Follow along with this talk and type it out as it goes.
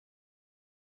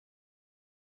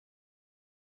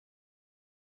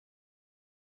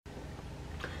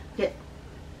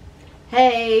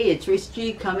Hey, it's Reese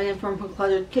G coming in from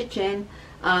Cluttered Kitchen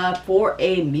for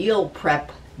a meal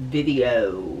prep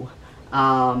video.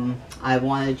 I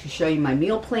wanted to show you my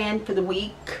meal plan for the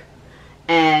week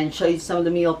and show you some of the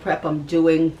meal prep I'm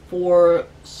doing for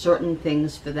certain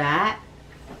things for that.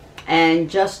 And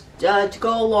just to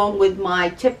go along with my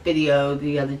tip video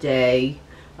the other day,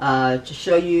 to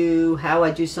show you how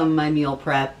I do some of my meal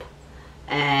prep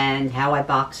and how I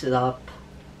box it up.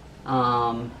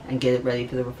 And get it ready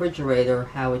for the refrigerator,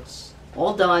 how it's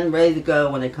all done, ready to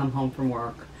go when I come home from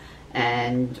work,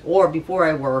 or before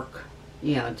I work,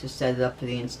 you know, to set it up for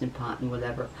the Instant Pot and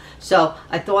whatever. So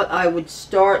I thought I would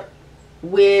start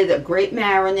with a great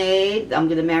marinade. I'm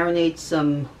going to marinate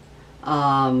some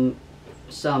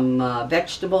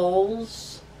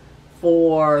vegetables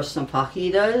for some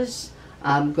fajitas.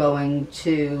 I'm going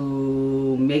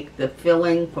to make the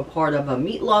filling for part of a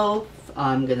meatloaf.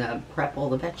 I'm going to prep all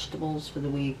the vegetables for the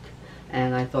week,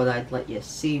 and I thought I'd let you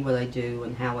see what I do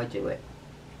and how I do it.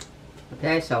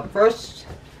 Okay, so first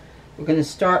we're going to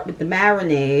start with the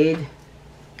marinade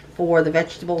for the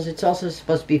vegetables. It's also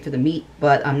supposed to be for the meat,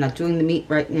 but I'm not doing the meat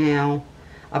right now.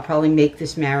 I'll probably make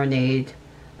this marinade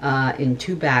in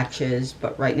 2 batches,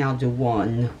 but right now I'll do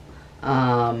 1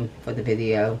 for the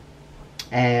video,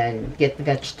 and get the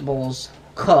vegetables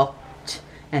cooked.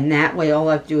 And that way all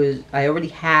I have to do is, I already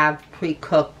have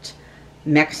pre-cooked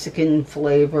Mexican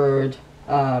flavored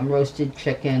roasted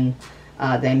chicken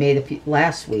that I made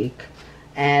last week.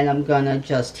 And I'm going to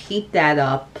just heat that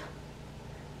up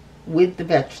with the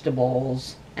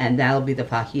vegetables, and that'll be the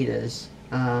fajitas.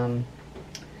 And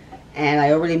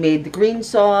I already made the green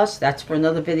sauce. That's for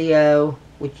another video,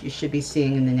 which you should be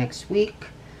seeing in the next week.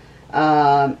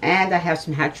 And I have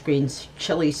some Hatch Greens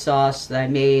chili sauce that I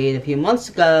made a few months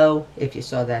ago. If you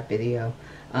saw that video,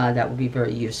 that would be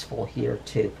very useful here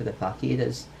too for the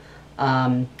fajitas.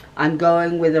 I'm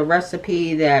going with a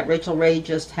recipe that Rachael Ray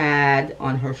just had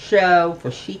on her show for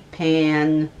sheet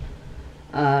pan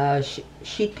fajitas.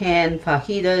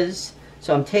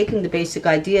 So I'm taking the basic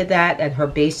idea of that and her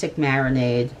basic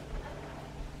marinade,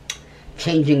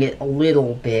 changing it a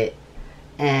little bit,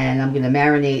 and I'm going to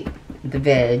marinate the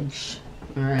veg.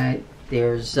 Alright,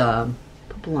 there's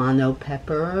poblano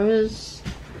peppers,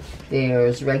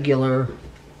 there's regular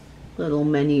little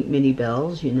mini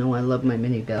bells. You know I love my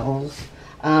mini bells.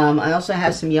 I also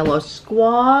have some yellow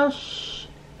squash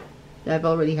that I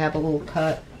already have a little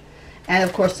cut, and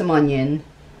of course some onion.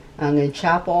 I'm going to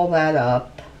chop all that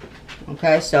up.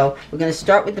 Okay, so we're going to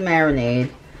start with the marinade.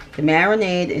 The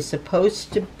marinade is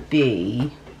supposed to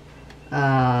be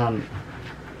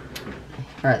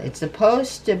alright, it's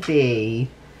supposed to be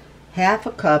 ½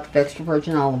 a cup of extra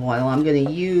virgin olive oil. I'm going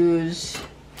to use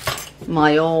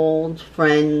my old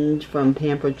friend from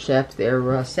Pampered Chef,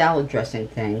 their salad dressing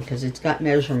thing, because it's got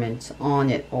measurements on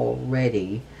it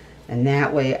already. And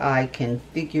that way I can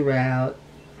figure out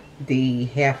the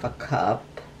 ½ a cup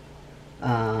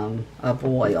of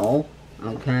oil.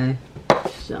 Okay,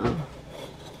 so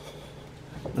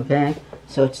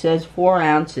it says 4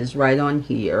 ounces right on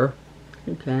here.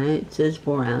 Okay, it says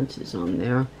 4 ounces on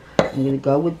there. I'm going to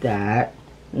go with that.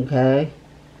 Okay,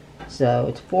 so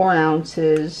it's 4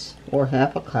 ounces or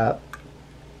 ½ a cup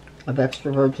of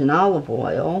extra virgin olive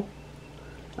oil.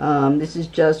 This is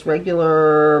just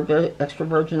regular extra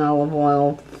virgin olive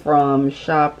oil from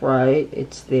ShopRite.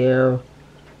 It's their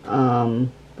the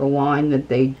line that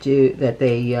they do, that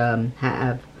they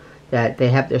have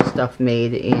their stuff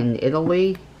made in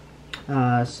Italy.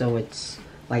 So it's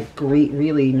like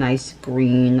really nice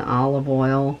green olive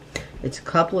oil. It's a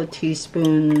couple of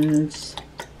teaspoons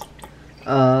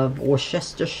of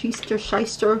Worcestershire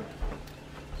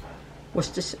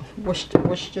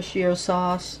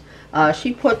sauce.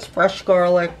 She puts fresh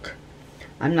garlic.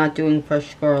 I'm not doing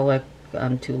fresh garlic.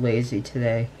 I'm too lazy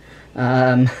today.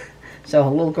 So a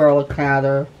little garlic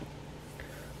powder,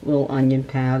 a little onion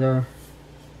powder,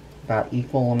 about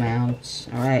equal amounts.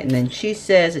 Alright, and then she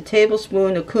says a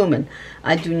tablespoon of cumin.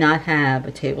 I do not have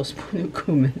a tablespoon of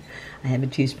cumin. I have a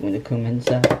teaspoon of cumin,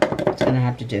 so it's going to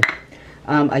have to do.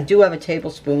 I do have a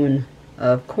tablespoon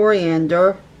of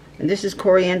coriander, and this is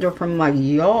coriander from my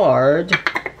yard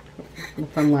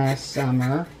from last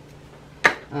summer.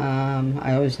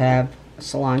 I always have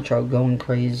cilantro going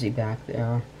crazy back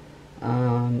there.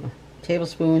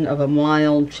 Tablespoon of a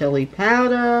mild chili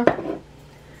powder.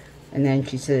 And then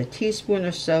she said a teaspoon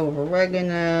or so of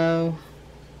oregano,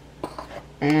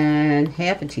 and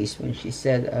 ½ a teaspoon, she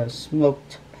said, of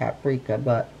smoked paprika,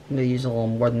 but I'm going to use a little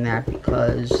more than that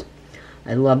because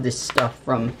I love this stuff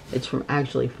it's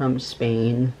actually from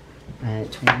Spain, and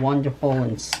it's wonderful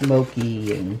and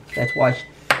smoky, and that's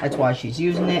why she's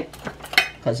using it.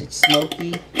 because it's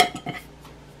smoky.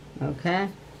 Okay.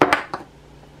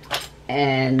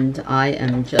 And I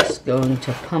am just going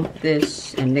to pump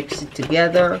this and mix it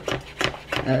together.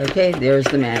 Okay, there's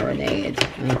the marinade.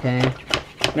 Okay,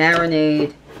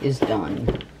 marinade is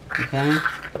done. Okay,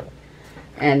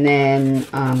 and then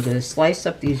I'm going to slice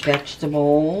up these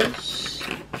vegetables.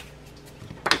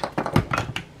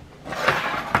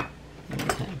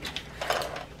 Okay.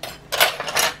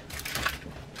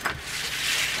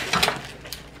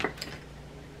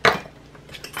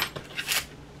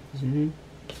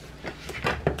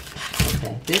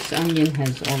 Okay, this onion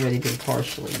has already been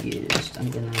partially used.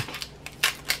 I'm going to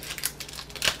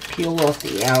peel off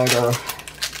the outer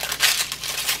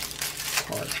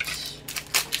parts.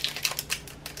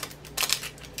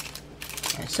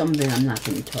 Some of it I'm not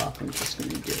going to talk, I'm just going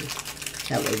to do.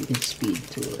 That way we can speed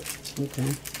through it.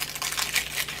 Okay.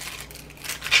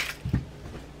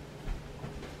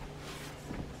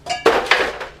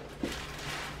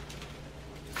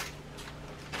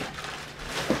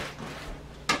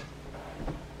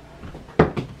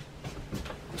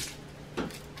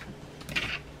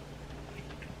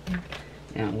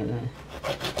 Now I'm going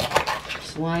to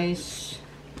slice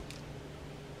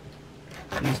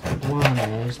these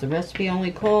poblano's. The recipe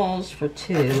only calls for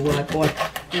 2. Well, I bought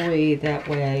 3. That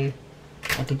way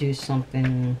I could do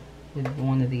something with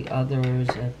one of the others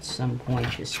at some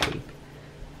point this week.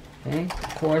 Okay,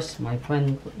 of course, my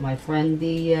friend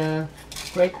the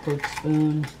grapefruit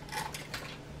spoon.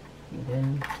 And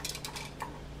then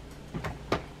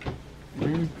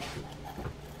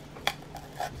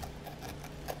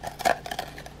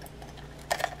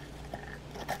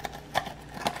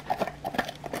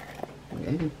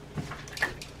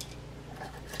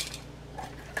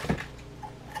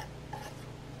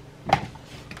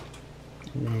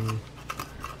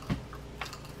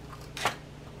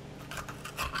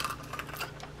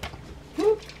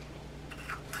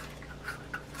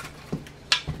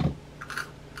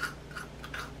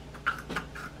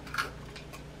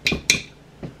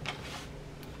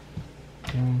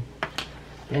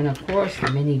and of course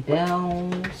the mini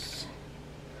bells.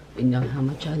 You know how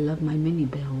much I love my mini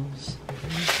bells.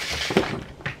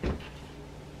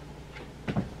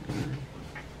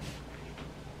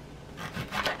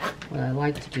 What I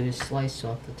like to do is slice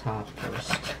off the top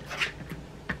first.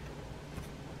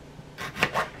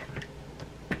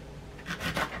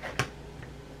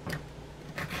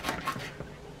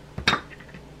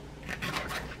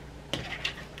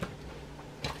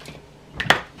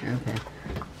 Okay.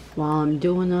 While I'm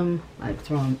doing them, I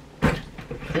throw them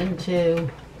into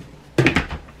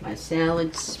my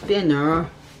salad spinner.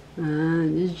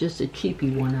 This is just a cheapy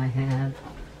one I have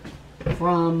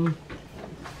from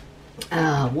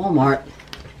Walmart,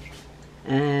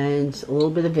 and a little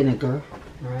bit of vinegar.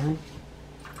 Alright,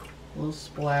 a little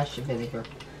splash of vinegar,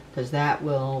 because that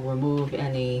will remove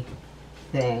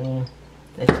anything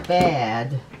that's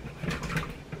bad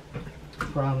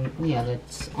from, yeah,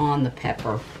 that's on the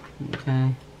pepper.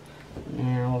 Okay,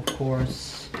 now of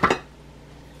course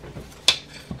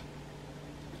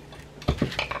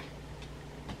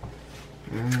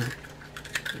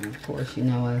you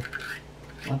know, I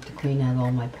love to clean out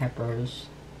all my peppers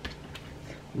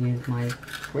with my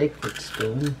grapefruit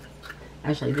spoon.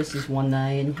 Actually, this is one that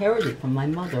I inherited from my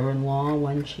mother-in-law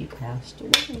when she passed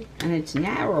away, and it's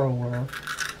narrower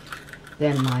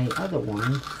than my other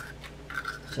one,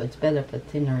 so it's better for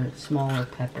thinner, smaller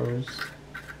peppers.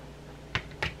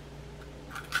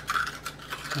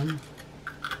 Okay.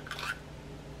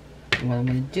 And what I'm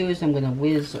going to do is I'm going to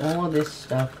whiz all of this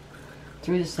stuff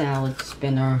through the salad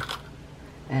spinner,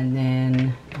 and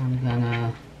then I'm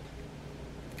gonna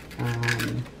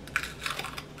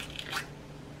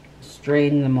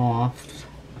strain them off.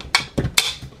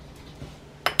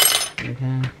 Okay,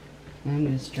 I'm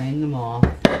gonna strain them off,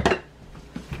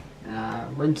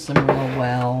 rinse them real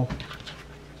well.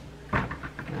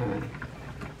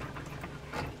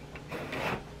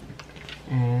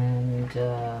 And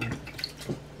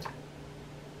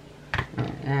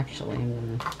actually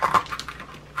I'm gonna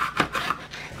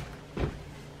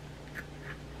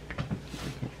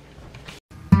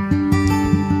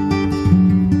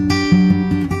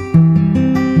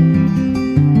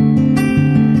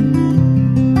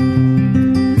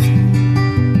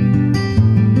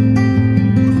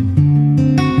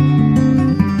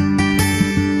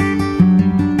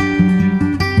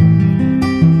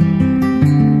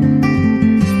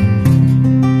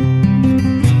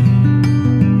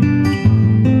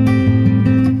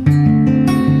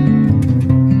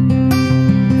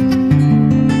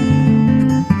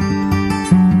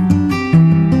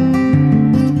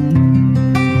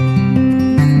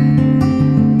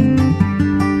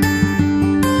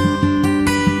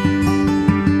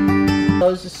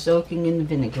soaking in the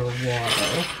vinegar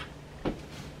water.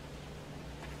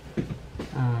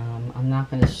 I'm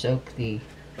not going to soak the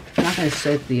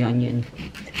onion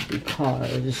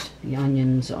because the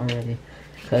onions already.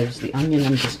 Because the onion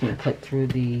I'm just going to put through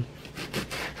the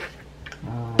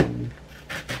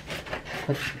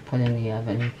put in the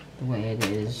oven the way it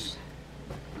is.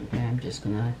 Okay, I'm just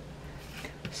going to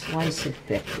slice it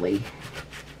thickly.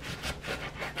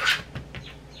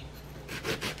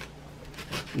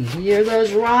 You hear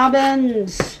those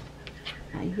robins?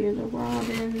 I hear the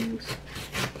robins.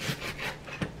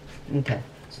 Okay,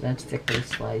 so that's thickly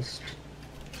sliced.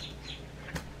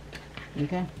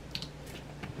 Okay.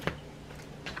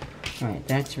 Alright,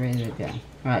 that's ready to go.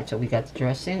 Alright, so we got the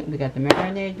dressing, we got the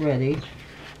marinade ready.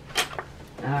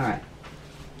 Alright.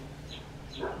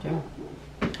 Jim.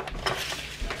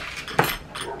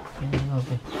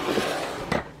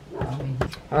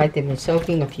 Alright, they've been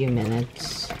soaking a few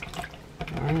minutes.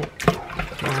 Alright.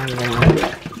 Now I'm going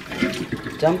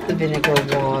to dump the vinegar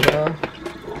water.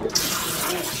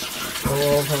 Go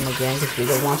over them again because we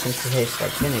don't want them to taste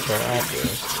like vinegar,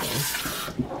 obviously.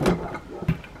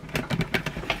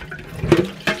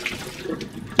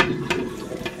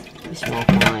 They smell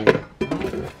fine.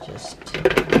 Just.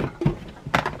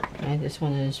 Okay, this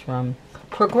one is from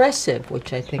Progressive,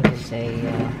 which I think is a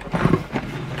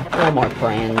Walmart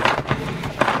brand.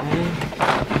 Okay.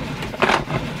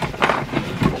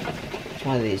 It's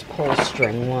one of these pull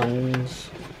string ones.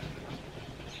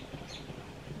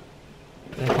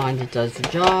 I find it does the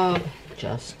job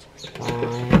just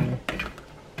fine.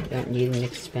 Don't need an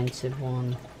expensive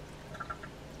one.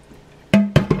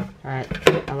 Alright,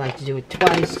 I like to do it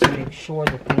twice to make sure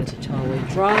that things are totally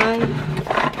dry.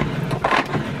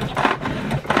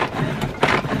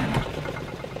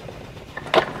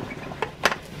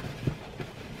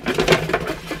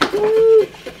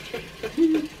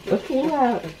 Look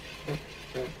at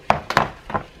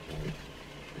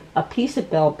a piece of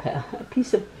bell pepper,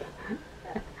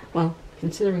 well,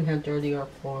 considering how dirty our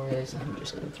floor is, I'm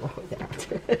just going to throw it out.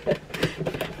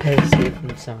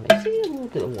 I'm sorry. See, a little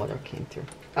bit of water came through.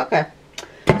 Okay.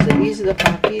 So these are the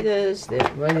fajitas.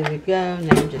 They're ready to go.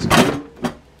 Now I'm just going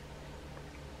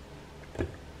to...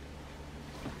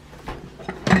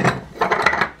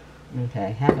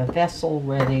 Okay, have a vessel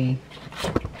ready.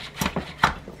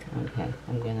 Okay,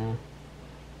 I'm going to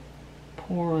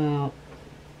pour out...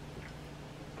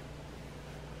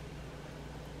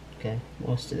 Okay,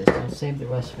 most of this. I'll save the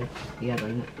rest for the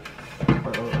other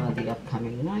for the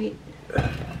upcoming night.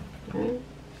 Okay.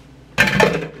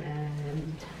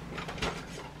 And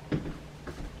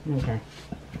okay,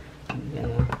 I'm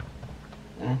gonna.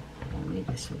 I don't need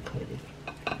this one coated.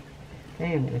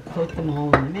 Okay, I'm gonna coat them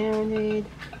all in the marinade.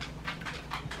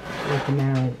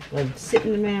 Let it sit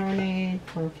in the marinade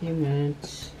for a few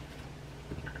minutes.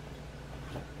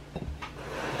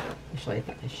 Actually, I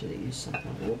think I should have used something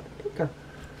a little bit bigger.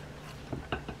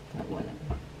 But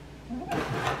whatever.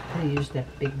 I used that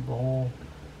big bowl.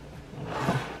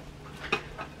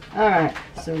 Alright,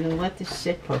 so we're going to let this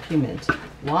sit for a few minutes.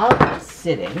 While it's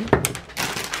sitting,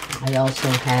 I also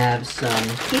have some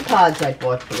pea pods I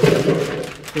bought for the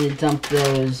week. I'm going to dump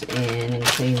those in and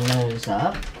clean those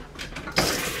up.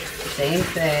 Same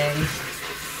thing.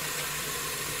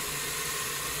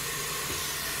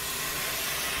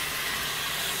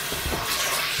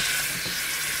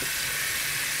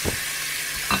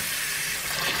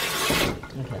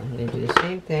 I'm going to do the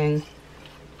same thing.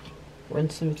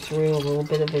 Rinse them through a little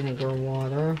bit of vinegar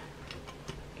water.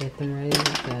 Get them ready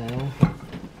to go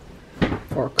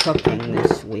for cooking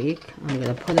this week. I'm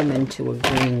going to put them into a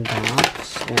green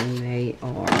box when they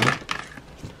are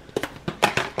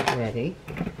ready.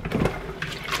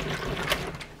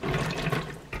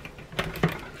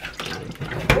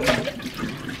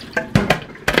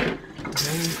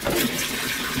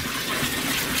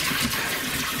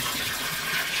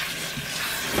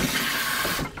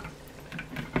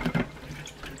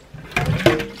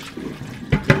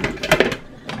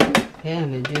 Okay,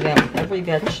 I'm going to do that with every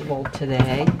vegetable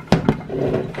today.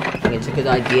 I think it's a good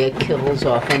idea. It kills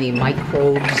off any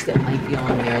microbes that might be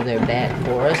on there. They're bad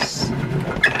for us.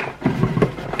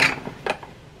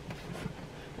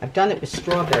 I've done it with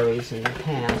strawberries in the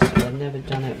past, but I've never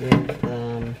done it with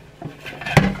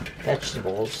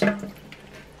vegetables.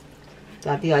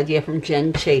 Got the idea from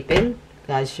Jen Chapin. You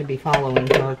guys should be following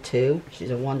her too.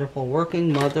 She's a wonderful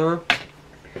working mother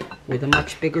with a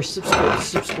much bigger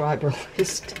subscriber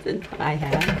list than I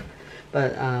have.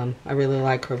 But I really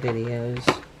like her videos.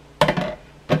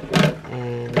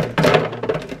 And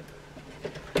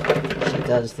she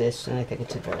does this, and I think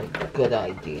it's a very good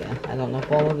idea. I don't know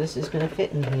if all of this is going to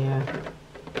fit in here.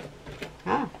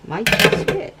 Ah, might just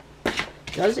fit.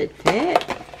 Does it fit?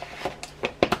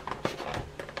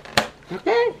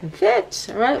 Okay, it fits.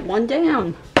 All right, one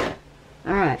down.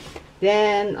 All right.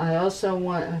 Then I also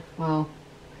want, well,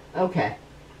 okay.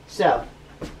 So,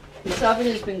 this oven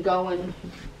has been going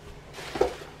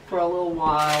for a little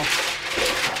while.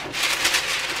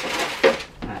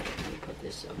 All right, let me put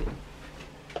this over here.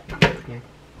 Okay.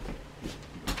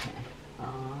 How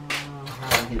am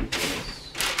I going to do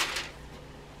this?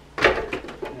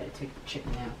 I'm going to take the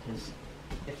chicken out because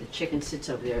if the chicken sits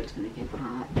over there, it's going to get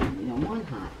hot. You don't want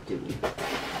hot, do you?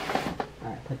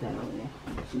 Alright, put that over there.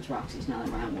 Since Roxy's not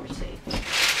around, we're safe.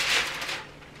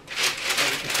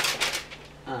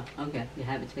 Okay. Oh, okay. You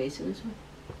have it facing this way?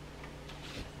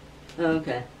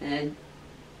 Okay. And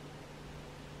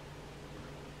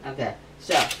okay.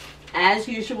 So, as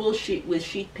usual with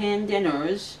sheet pan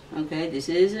dinners, okay, this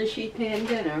is a sheet pan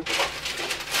dinner.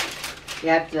 You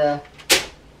have to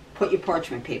put your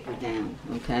parchment paper down,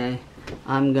 okay?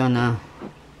 I'm gonna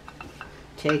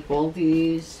take all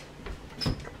these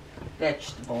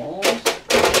vegetables.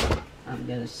 I'm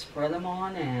gonna spread them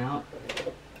on out.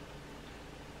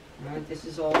 Alright, this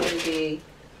is all gonna be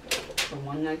for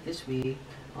one night this week.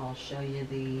 I'll show you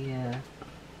the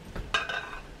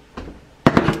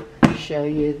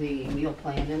meal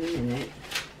plan in a minute.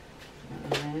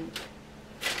 Alright.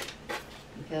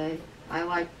 Okay. I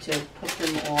like to put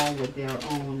them all with their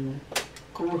own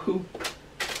group.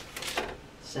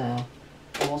 So,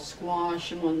 all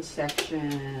squash in one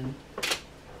section.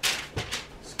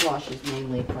 Squash is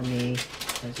mainly for me,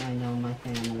 because I know my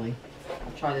family.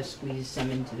 I'll try to squeeze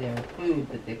some into their food,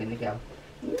 but they're going to go,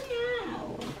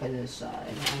 no, and put it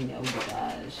aside. I know you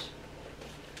guys.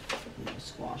 You know,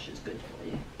 squash is good for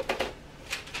you.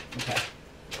 Okay.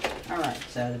 Alright,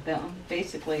 so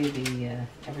basically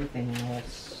everything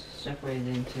else separated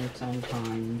into its own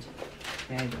kind.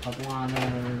 Okay, the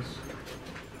poblanos.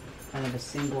 Kind of a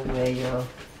single layer of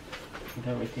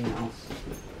everything else.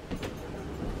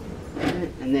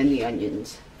 And then the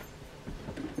onions.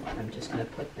 I'm just going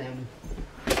to put them,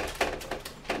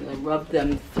 I'm going to rub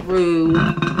them through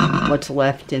what's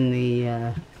left in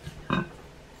the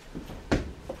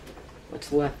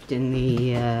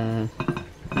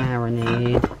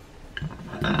marinade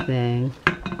thing.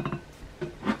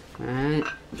 Alright,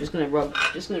 I'm just going to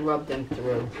rub them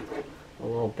through a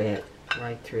little bit,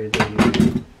 right through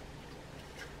the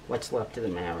what's left of the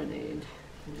marinade.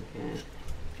 Okay.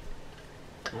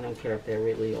 I don't care if they're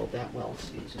really all that well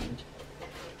seasoned.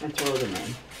 And throw them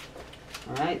in.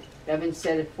 Alright. Evan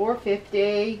set at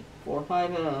 450,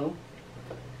 450.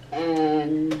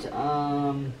 And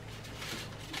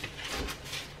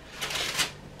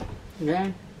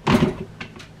yeah.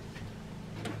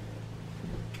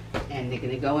 And they're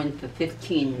gonna go in for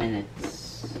 15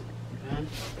 minutes.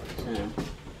 Okay.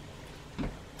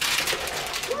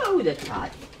 So whoa, that's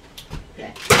hot.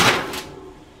 Okay.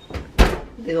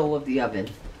 Middle of the oven.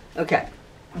 Okay.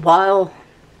 While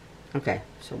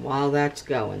that's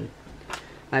going,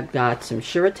 I've got some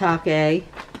shiratake.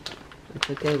 That's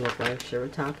what they look like.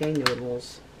 Shiratake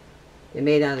noodles. They're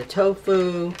made out of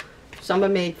tofu. Some are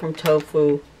made from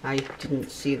tofu. I didn't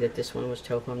see that this one was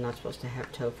tofu. I'm not supposed to have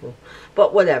tofu.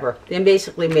 But whatever. They're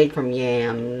basically made from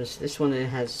yams. This one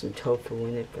has some tofu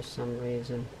in it for some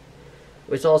reason.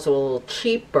 It was also a little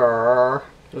cheaper.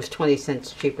 It was 20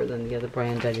 cents cheaper than the other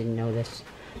brand. I didn't know this.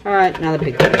 Alright, not a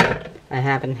big deal. I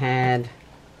haven't had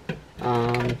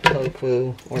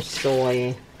tofu or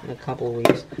soy in a couple of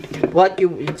weeks. What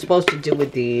you're supposed to do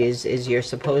with these is you're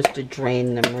supposed to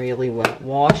drain them really well.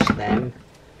 Wash them.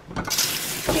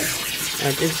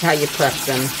 This is how you prep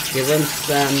them. You rinse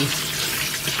them.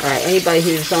 Alright, anybody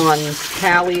who's on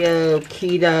paleo,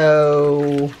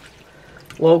 keto,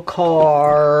 low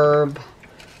carb,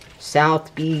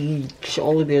 South Beach,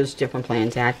 all of those different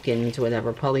plants, Atkins,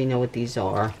 whatever, probably know what these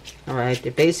are. Alright,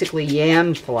 they're basically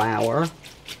yam flour.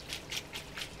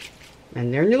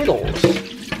 And they're noodles.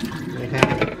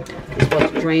 Okay? You're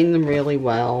supposed to drain them really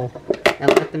well and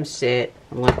let them sit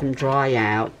and let them dry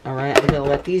out. Alright, I'm going to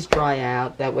let these dry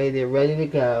out. That way they're ready to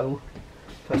go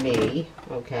for me.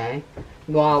 Okay?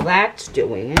 While that's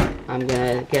doing it, I'm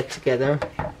going to get together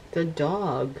the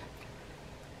dog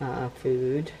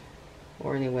food.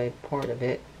 Or anyway, part of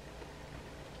it.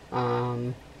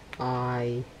 I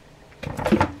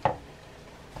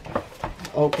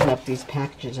open up these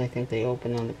packages. I think they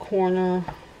open on the corner.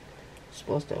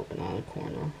 Supposed to open on the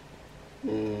corner.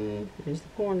 Here's the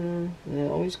corner. And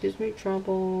it always gives me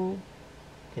trouble.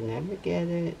 Can never get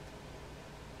it.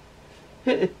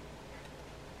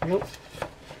 Nope.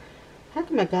 How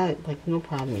come I got it like no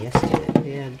problem yesterday,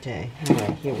 the other day?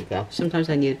 Alright, here we go. Sometimes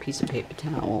I need a piece of paper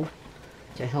towel.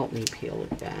 to help me peel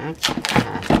it back.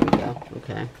 Ah, there we go.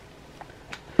 Okay.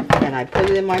 And I put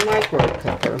it in my micro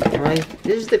cooker. Alright?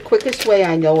 This is the quickest way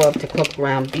I know of to cook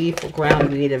ground beef or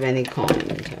ground meat of any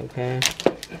kind. Okay?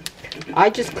 I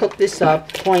just cook this up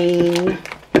plain,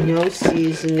 no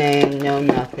seasoning, no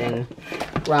nothing.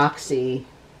 Roxy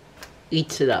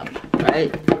eats it up,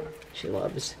 right? She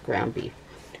loves ground beef.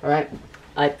 Alright?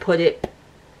 I put it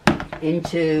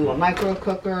into a micro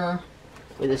cooker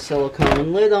with a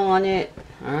silicone lid on it.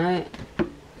 Alright?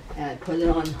 And I put it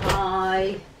on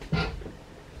high.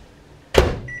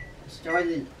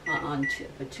 Started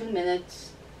for 2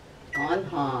 minutes on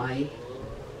high.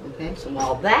 Okay, so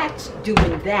while that's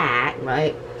doing that,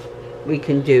 right, we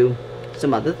can do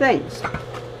some other things.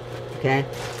 Okay,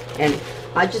 and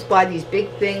I just buy these big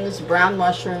things, brown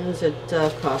mushrooms at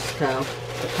Costco.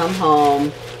 I come home,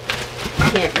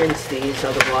 you can't rinse these,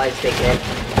 otherwise they get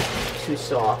too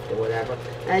soft or whatever.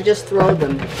 And I just throw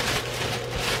them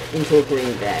into a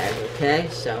green bag. Okay,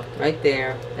 so right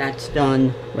there, that's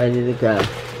done, ready to go.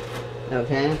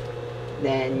 Okay,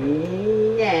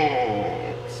 then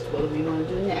next, what do we want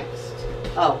to do next?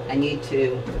 Oh, I need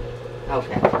to,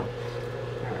 okay, all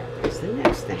right, here's the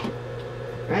next thing,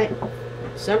 right?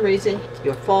 For some reason,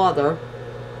 your father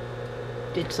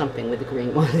did something with the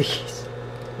green one of these.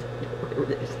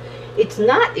 It's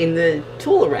not in the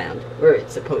tool around where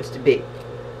it's supposed to be.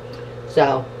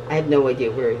 So, I have no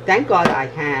idea where. Thank God I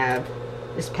have,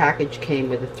 this package came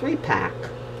with a 3-pack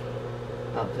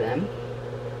of them.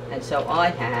 And so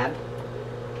I have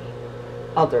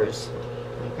others,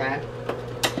 okay?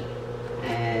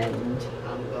 And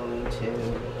I'm going to,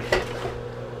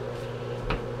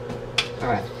 all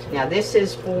right. Now this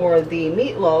is for the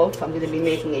meatloaf. I'm going to be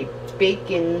making a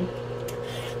bacon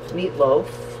meatloaf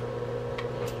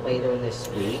later this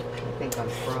week. I think on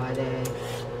Friday.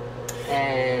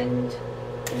 And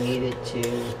I needed to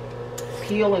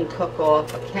peel and cook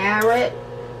off a carrot.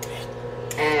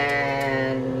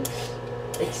 And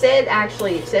it said,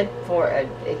 actually,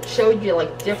 it showed you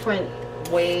like different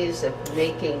ways of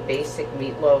making basic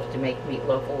meatloaf to make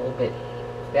meatloaf a little bit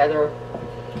better.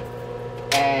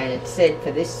 And it said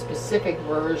for this specific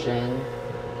version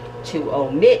to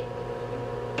omit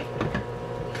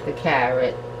the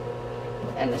carrot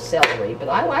and the celery. But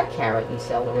I like carrot and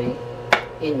celery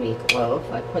in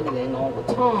meatloaf. I put it in all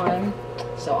the time,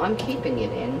 so I'm keeping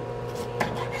it in.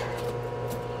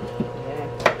 Yeah,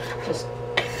 just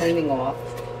cleaning off.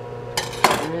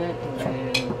 And then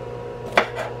okay,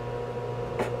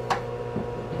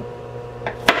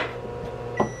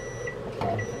 I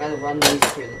gotta run these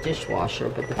through the dishwasher,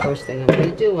 but the first thing I'm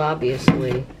gonna do,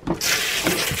 obviously,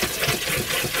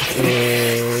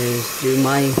 is do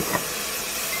my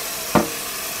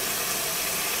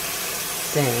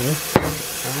thing.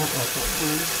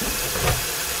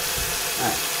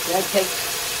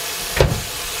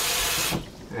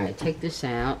 Alright, take this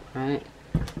out, right?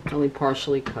 It's only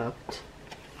partially cooked.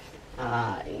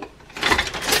 I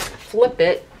flip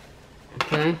it,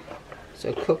 okay? So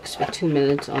it cooks for 2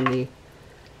 minutes on the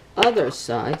other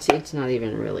side. See, it's not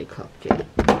even really cooked yet.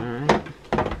 Alright.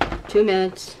 2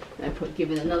 minutes. I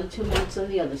give it another 2 minutes on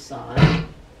the other side.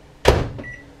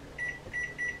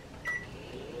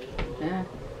 Okay.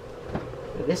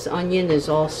 This onion is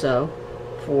also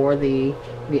for the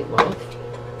meatloaf.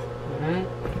 Alright.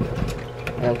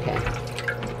 Okay.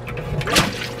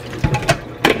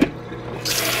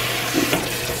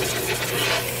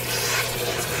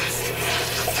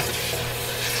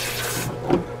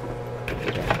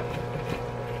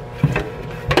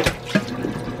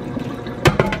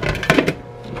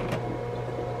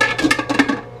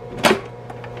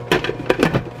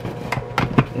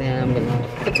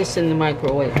 This in the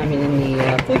microwave, in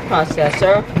the food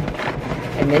processor,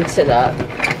 and mince it up.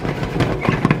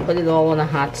 Put it all in a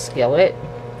hot skillet.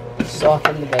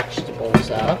 Soften the vegetables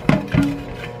up.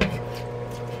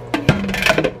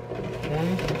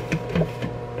 Okay.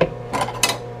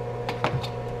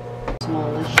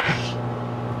 Smallish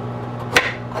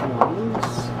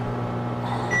ones,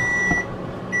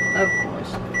 of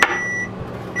course.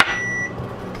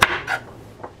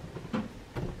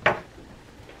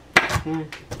 Okay.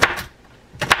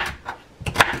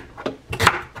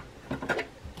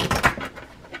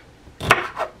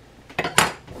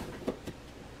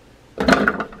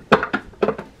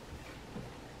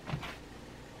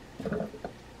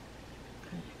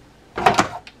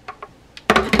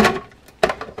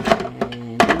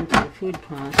 Food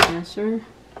processor.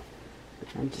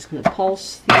 I'm just going to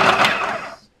pulse these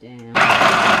down.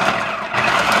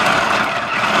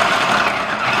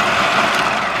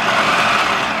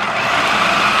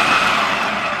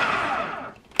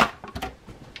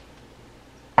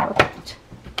 Perfect.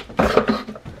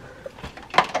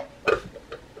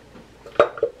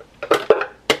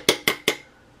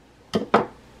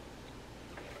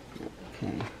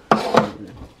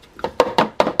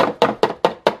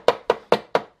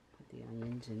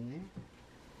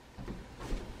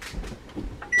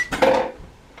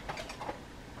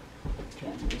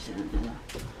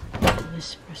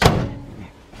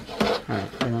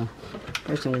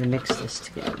 First I'm going to mix this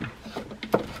together.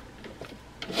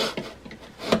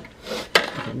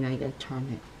 Okay, now you got to turn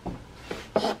it.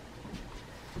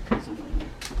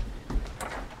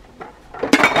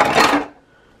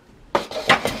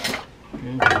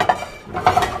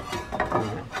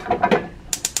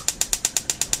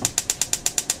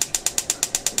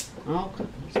 Oh,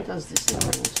 it does this in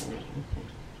okay.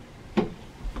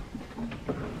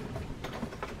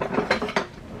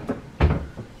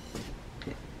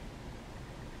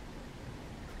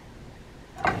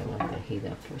 I let that heat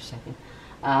up for a second.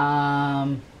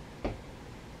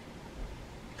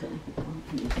 Okay,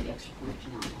 use the extra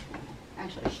virgin olive oil.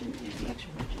 Actually, I shouldn't use the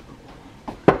extra virgin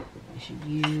olive oil. I should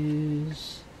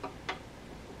use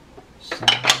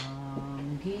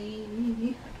some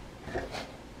ghee.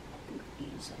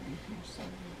 Ghee's over here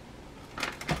somewhere.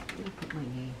 Where did I put my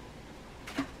ghee?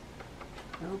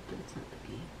 Oh, that's not the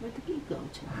ghee. Where'd the ghee go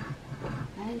to?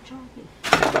 I had chocolate.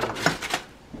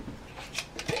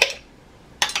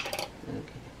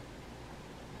 Okay.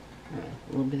 Alright,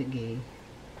 a little bit of ghee.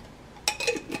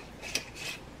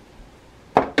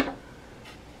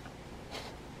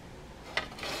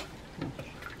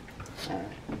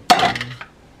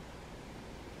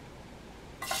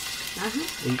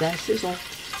 We got a sizzle.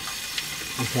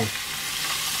 Okay.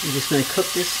 I'm just going to cook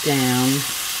this down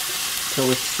till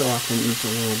it softens a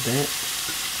little bit.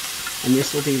 And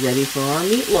this will be ready for our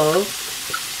meatloaf.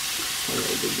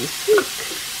 Already this week.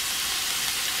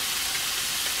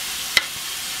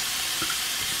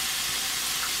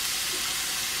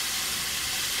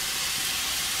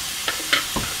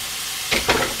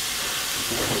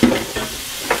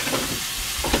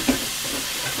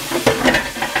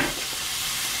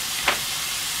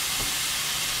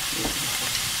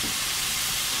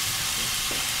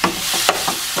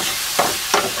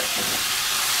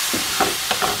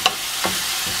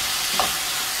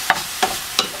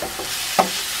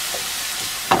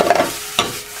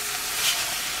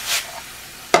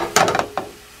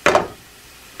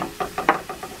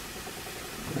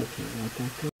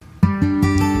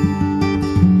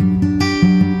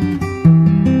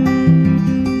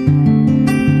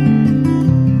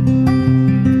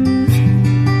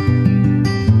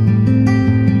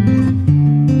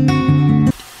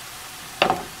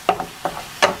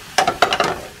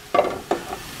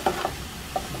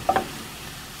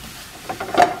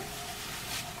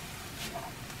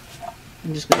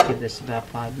 I'm just going to give this about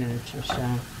 5 minutes or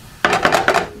so.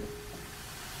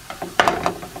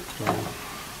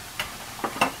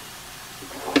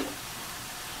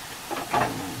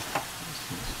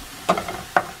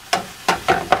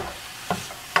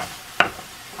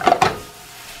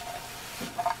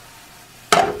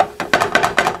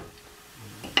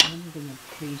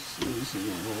 Pre-season it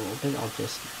a little bit.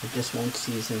 I just won't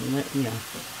season it, you know,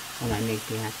 when I make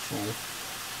the actual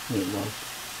meatloaf.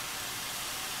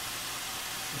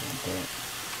 A little bit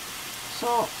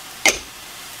salt,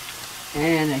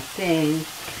 and I think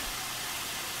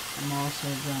I'm also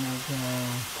gonna go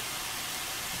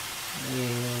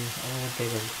with a little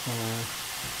bit of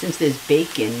since there's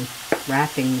bacon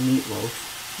wrapping the meatloaf,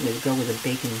 I'm gonna go with a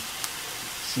bacon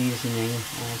seasoning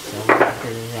also. A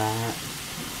bit of that.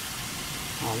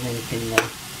 I'll link in the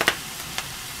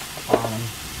bottom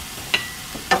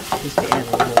just to add a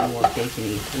little more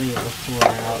bacony flavor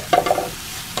throughout.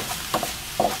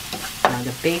 Now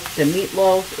the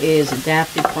meatloaf is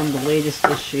adapted from the latest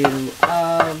issue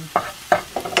of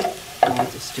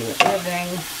Martha Stewart Living.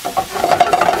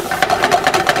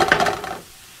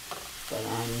 But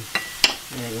I'm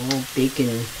adding a little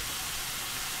bacon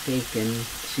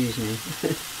seasoning.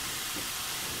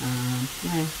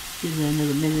 Yeah. Give it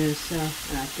another minute or so,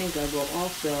 and I think I will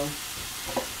also.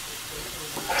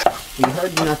 We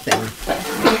heard nothing.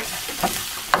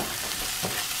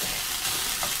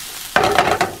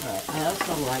 Alright, I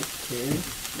also like to.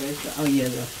 Where's the, oh yeah,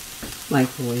 the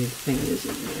microwave thing is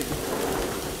in there.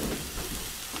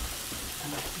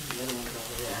 The other one's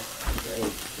over there. Great,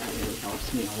 that really helps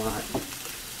me a lot.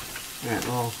 Alright,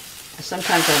 well,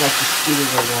 sometimes I like to speed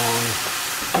it along.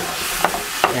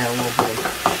 Add a little bit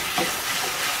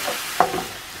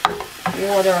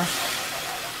water.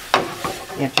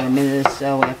 After a minute or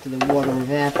so, after the water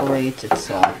evaporates, it's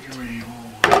soft.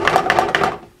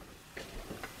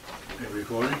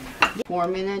 Recording? 4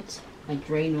 minutes, I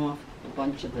drain off a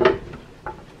bunch of the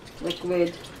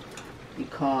liquid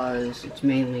because it's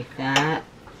mainly fat,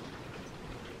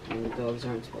 and the dogs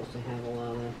aren't supposed to have a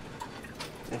lot of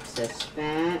excess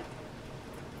fat.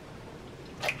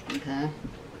 Okay.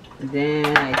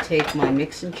 Then I take my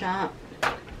mix and chop.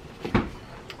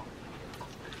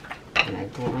 And I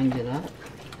grind it up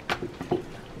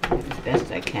as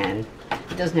best I can.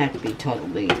 It doesn't have to be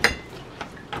totally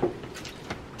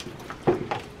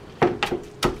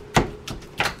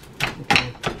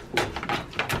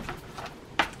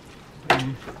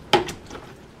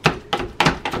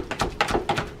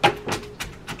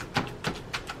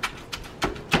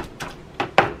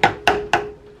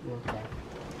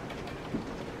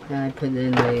Then I put it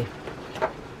in the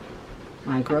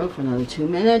micro for another 2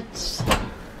 minutes.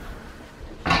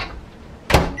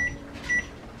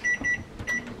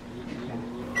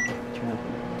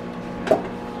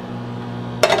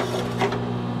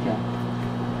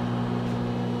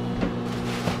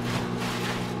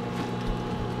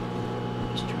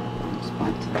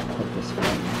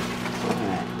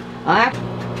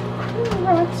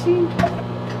 Roxy.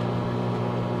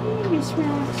 Hey, Miss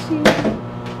Roxy.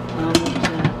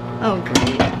 Oh,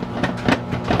 great.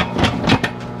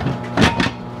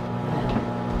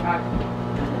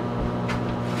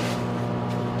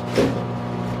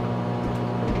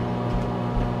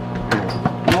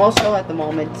 I'm also at the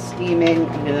moment steaming.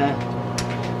 I'm gonna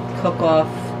cook off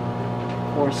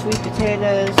 4 sweet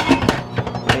potatoes.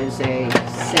 There's a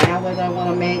salad I want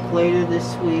to make later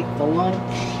this week for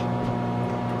lunch.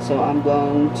 So I'm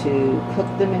going to cook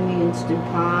them in the Instant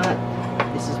Pot.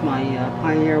 This is my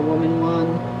Pioneer Woman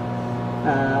one,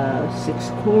 6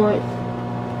 quart.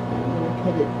 I'm going to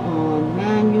put it on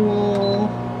manual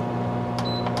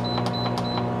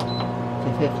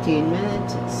for 15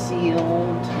 minutes. It's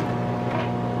sealed.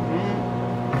 Alright,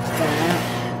 that's that.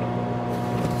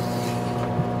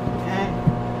 Okay.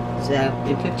 So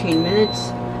in 15 minutes,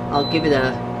 I'll give it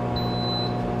a.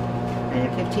 And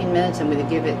in 15 minutes, I'm going to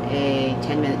give it a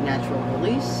 10-minute natural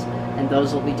release, and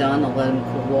those will be done. I'll let them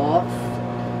cool off,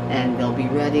 and they'll be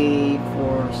ready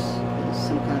for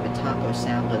some kind of a taco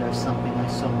salad or something I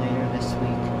saw later this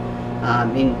week.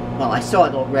 Well, I saw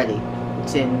it already.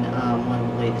 It's in one of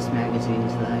the latest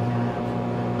magazines that I have.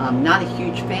 I'm not a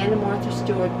huge fan of Martha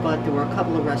Stewart, but there were a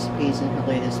couple of recipes in her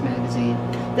latest magazine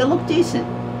that look decent.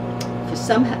 For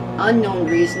some unknown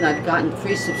reason, I've gotten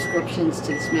free subscriptions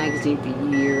to this magazine for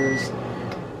years.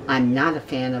 I'm not a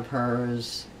fan of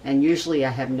hers, and usually I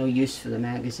have no use for the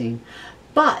magazine.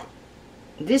 But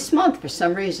this month, for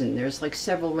some reason, there's like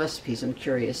several recipes I'm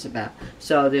curious about.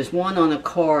 So there's one on a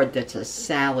card that's a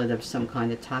salad of some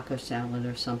kind, of taco salad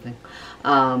or something,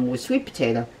 with sweet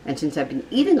potato. And since I've been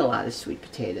eating a lot of sweet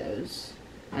potatoes,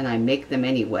 and I make them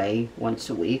anyway once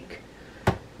a week,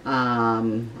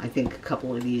 I think a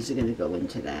couple of these are going to go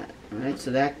into that. Alright,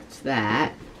 so that's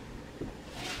that.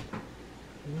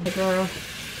 Vinegar.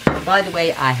 By the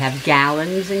way, I have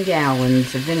gallons and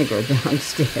gallons of vinegar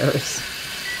downstairs.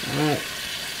 Alright.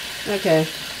 Okay,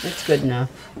 that's good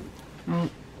enough. I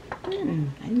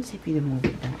didn't say for you to move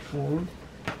it that forward.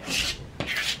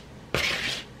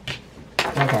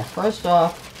 Okay, first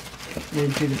off, I'm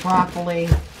going to do the broccoli.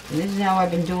 And this is how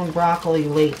I've been doing broccoli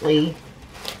lately.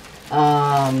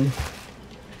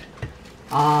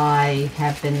 I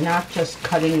have been not just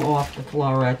cutting off the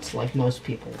florets like most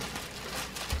people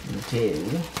do.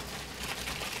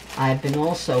 I've been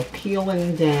also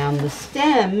peeling down the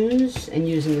stems and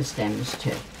using the stems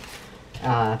too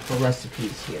for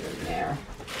recipes here and there.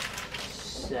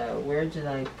 So where did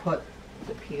I put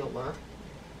the peeler?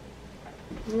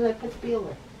 Where did I put the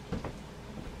peeler?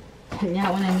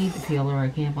 Now when I need the peeler, I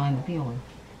can't find the peeler.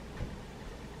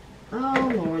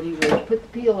 Oh Lordy, where'd you put the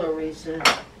peeler, Risa?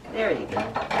 There you go.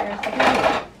 There's the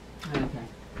peeler. Okay.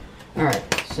 Alright,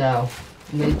 so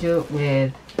I'm going to do it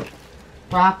with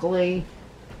broccoli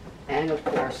and of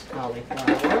course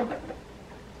cauliflower.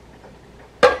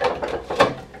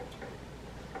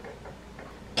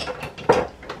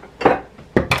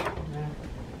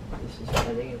 This is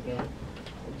ready again.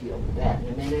 We'll deal with that in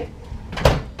a minute.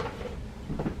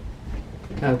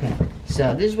 Okay,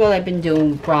 so this is what I've been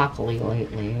doing with broccoli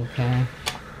lately, okay?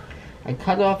 I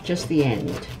cut off just the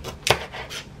end.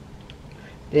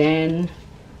 Then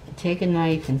take a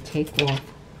knife and take off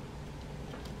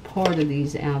part of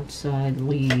these outside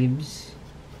leaves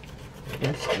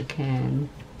best you can.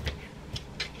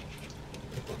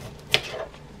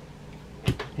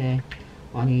 Okay,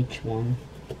 on each one.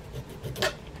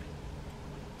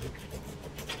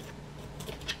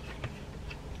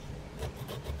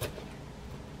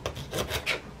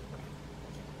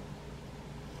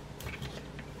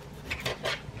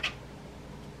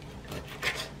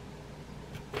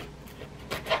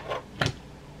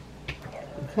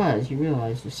 Because you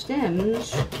realize the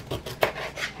stems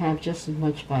have just as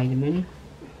much vitamin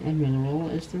and mineral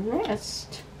as the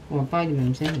rest, or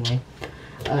vitamins anyway,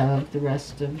 of the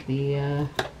rest of the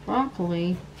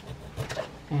broccoli.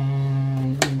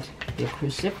 And they're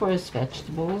cruciferous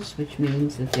vegetables, which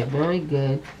means that they're very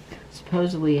good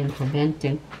supposedly in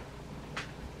preventing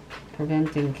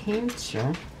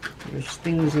cancer. There's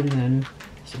things in them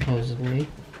supposedly.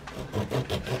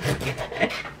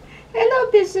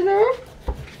 Hello, visitor,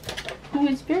 who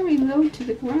is very low to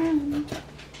the ground.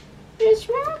 Miss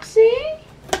Roxy.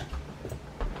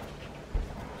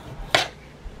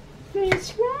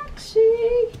 Miss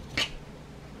Roxy.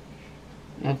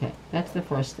 Okay, that's the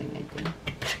first thing I did.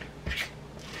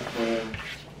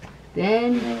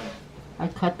 Then I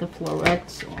cut the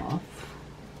florets off.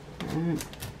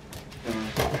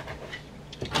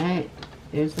 Alright,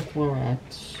 there's the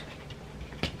florets.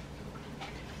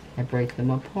 I break them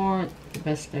apart the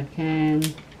best I can.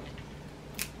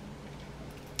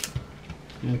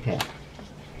 Okay.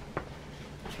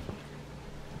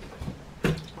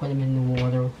 Put them in the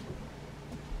water.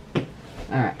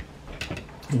 Alright.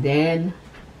 And then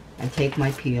I take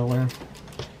my peeler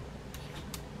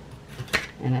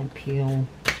and I peel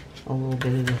a little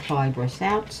bit of the fibrous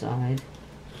outside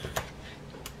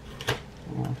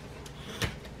off.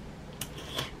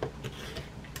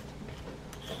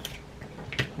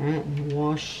 Alright, and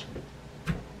wash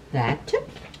that.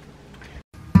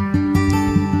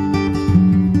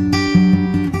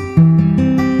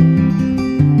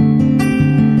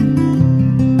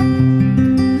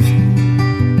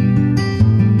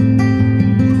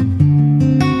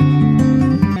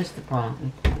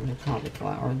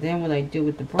 Cauliflower. Then what I do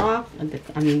with the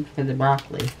for the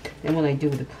broccoli. Then what I do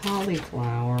with the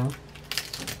cauliflower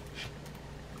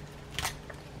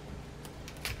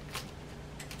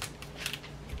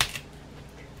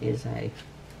is I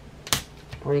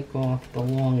break off the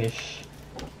longish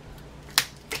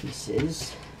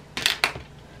pieces,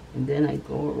 and then I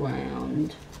go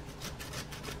around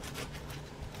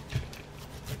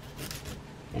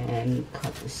and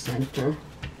cut the center.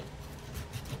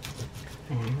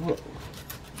 And look.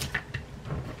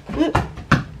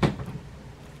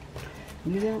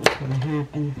 Knew that was going to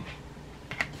happen.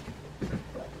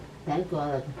 Thank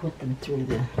God I can put them through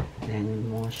the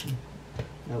and wash them.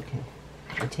 Okay.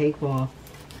 I take off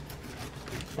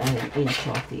about an inch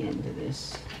off the end of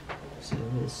this. So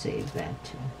we'll save that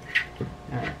too.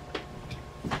 Alright.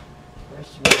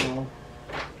 First of all,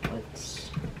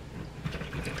 let's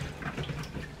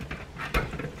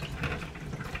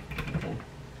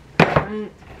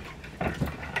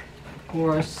of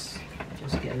course,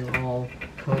 just get it all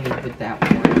coated with that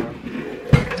water.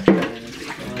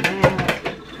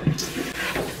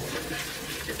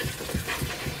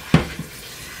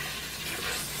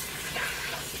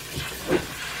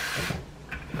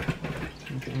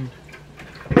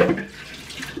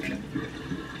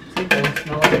 See, don't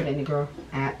smell like vinegar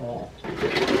at all.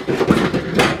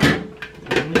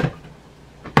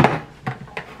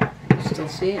 You still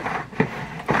see it?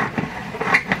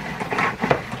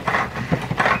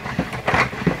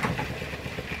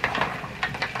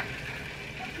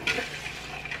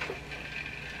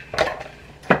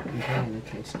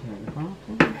 Takes care of the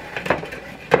broccoli.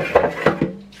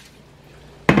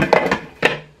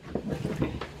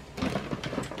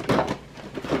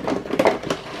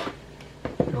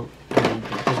 Nope, I need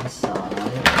the big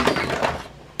size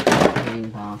green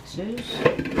boxes.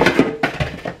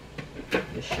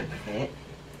 This should fit.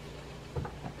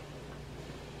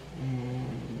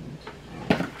 And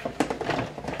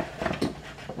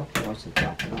of course it's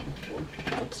dropping on the floor.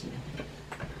 What's new?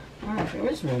 Alright, there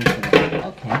is room for that.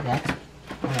 Okay, that's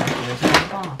there's my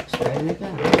box, ready to go.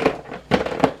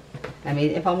 I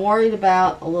mean, if I'm worried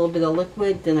about a little bit of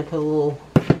liquid, then I put a little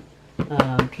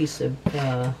piece of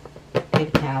paper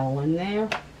towel in there.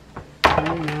 And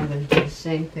now I'm going to do the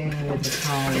same thing with the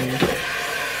cauliflower.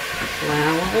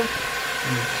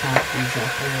 And chop these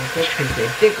up a little bit because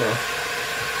they're bigger.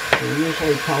 So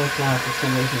usually cauliflower, for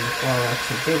some reason, the florets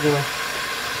are bigger.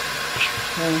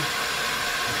 Okay.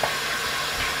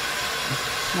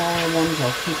 Smaller ones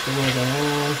I'll keep the way they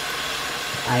are.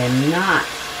 I am not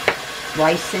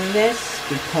slicing this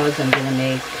because I'm going to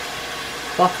make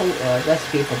a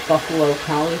recipe for buffalo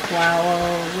cauliflower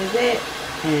with it,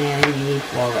 and you need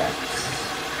florets.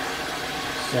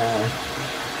 So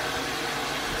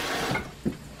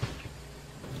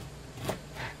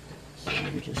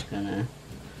I'm just going to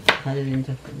cut it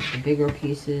into the bigger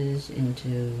pieces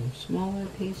into smaller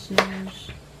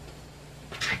pieces.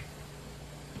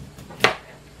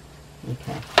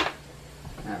 Okay.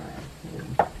 Alright.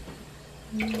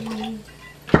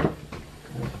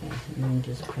 Okay, and then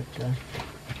just put the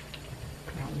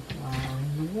cauliflower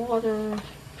in the water.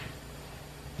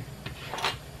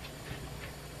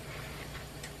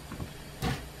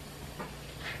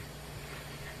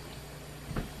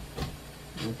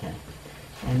 Okay.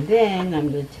 And then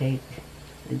I'm going to take,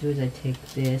 what I do is I take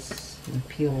this and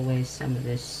peel away some of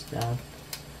this stuff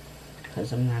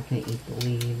because I'm not going to eat the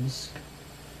leaves.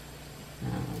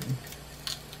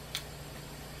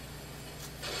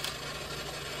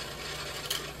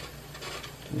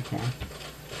 Okay.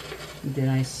 Then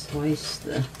I slice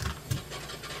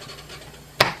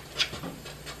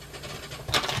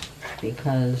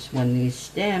because when these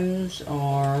stems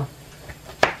are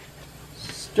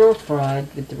stir-fried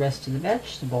with the rest of the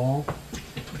vegetable,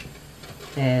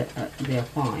 they're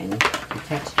fine. The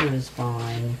texture is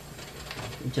fine.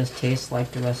 It just tastes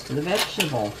like the rest of the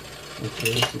vegetable, which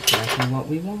is exactly what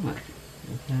we want.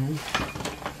 Okay?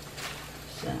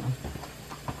 So.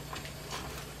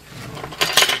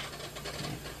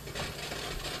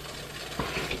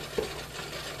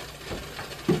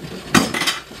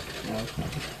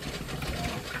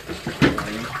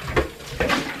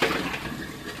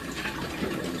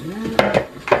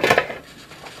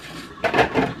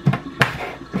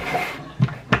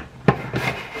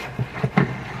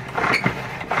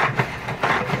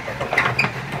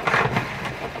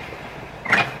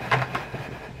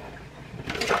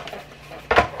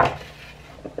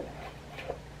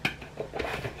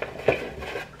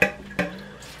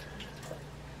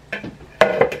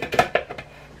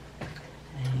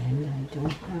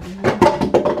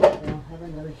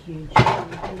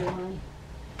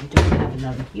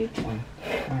 Huge one.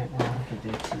 Alright, well, I could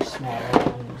do two smaller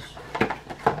ones.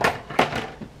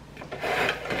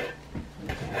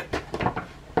 Okay.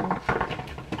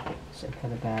 So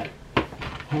put about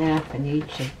half in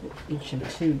each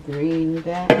of two green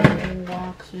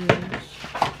boxes.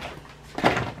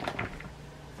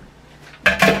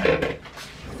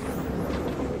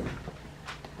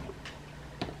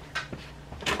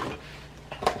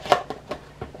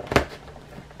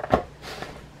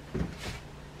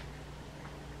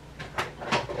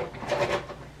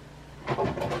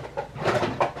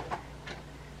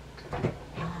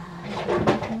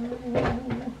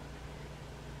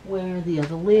 Where the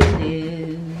other lid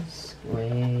is.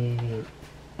 Great.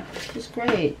 Just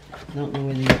great. Don't know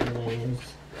where the other lid is.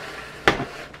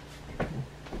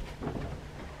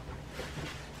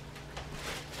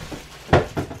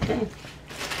 Okay.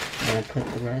 I'm going to put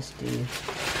the rest in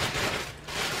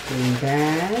green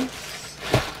bags.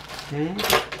 Okay.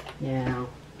 Now,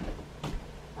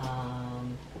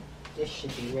 this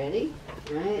should be ready,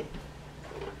 right?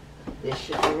 This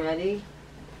should be ready.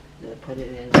 I'm going to put it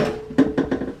in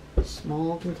a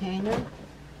small container.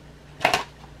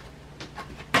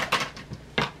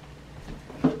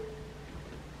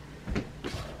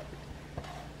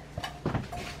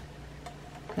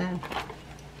 Okay.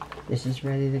 This is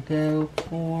ready to go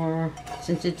for,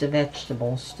 since it's a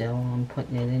vegetable still, I'm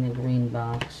putting it in a green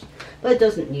box. But it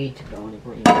doesn't need to go in a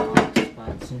green box,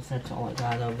 but since that's all I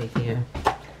got over here,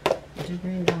 I'll do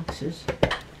green boxes.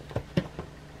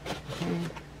 Okay,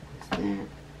 that's that.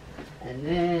 And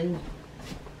then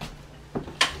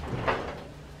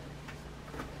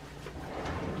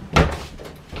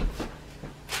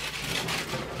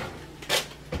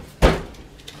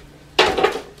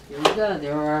here we go.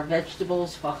 There are our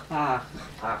vegetables, fajitas.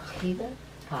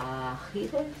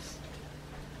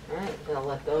 Alright, gonna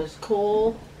let those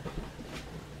cool.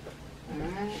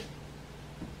 Alright.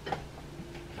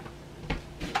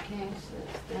 Okay, so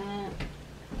that's that.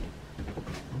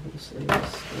 Obviously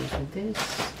this goes with this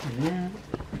and that.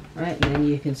 Alright, and then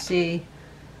you can see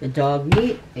the dog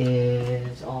meat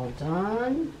is all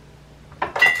done.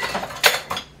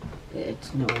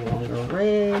 It's no longer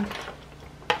red.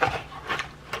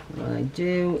 What I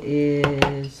do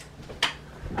is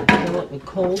I fill it with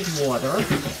cold water.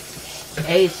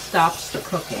 A, it stops the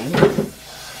cooking.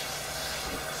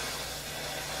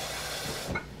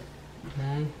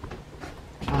 Okay.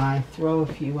 I throw a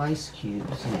few ice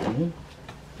cubes in.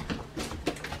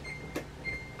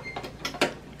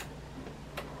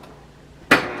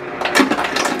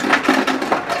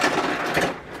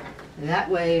 And that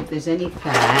way, if there's any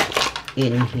fat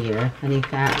in here, any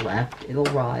fat left, it'll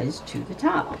rise to the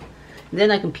top. And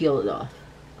then I can peel it off,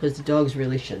 because the dogs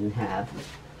really shouldn't have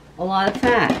a lot of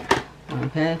fat.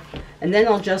 Okay? And then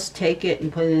I'll just take it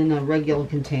and put it in a regular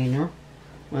container.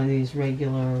 One of these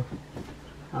regular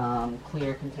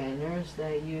clear containers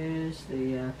that I use.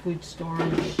 The food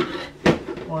storage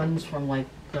ones from like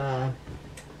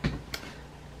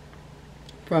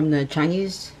from the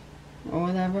Chinese or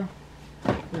whatever.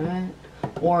 Right?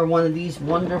 Or one of these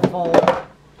wonderful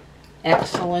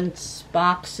Excellence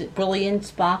boxes,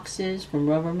 Brilliance boxes from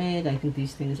Rubbermaid. I think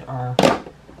these things are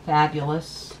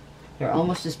fabulous. They're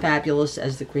almost as fabulous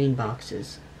as the green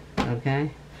boxes.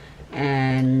 Okay?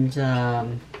 And,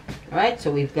 alright,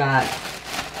 so we've got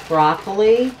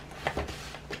broccoli.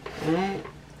 Alright?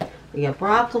 We got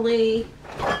broccoli.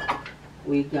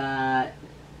 We got,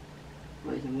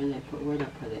 where did I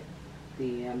put it?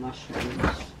 The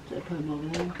mushrooms. Did I put them over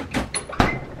there?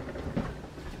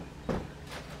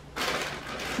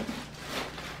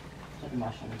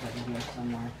 Mushrooms over here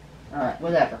somewhere. Alright,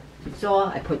 whatever. So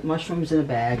I put mushrooms in a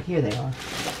bag. Here they are.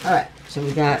 Alright, so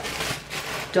we got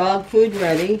dog food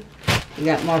ready. We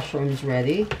got mushrooms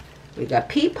ready. We got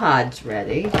pea pods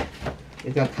ready.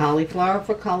 We got cauliflower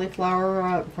for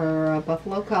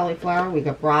buffalo cauliflower. We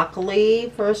got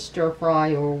broccoli for stir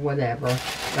fry or whatever.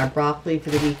 We got broccoli for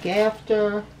the week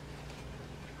after.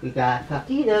 We got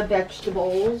fajita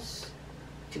vegetables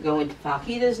to go into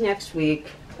fajitas next week.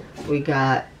 We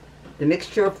got the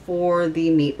mixture for the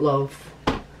meatloaf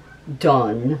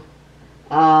done.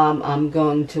 I'm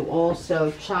going to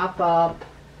also chop up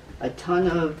a ton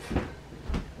of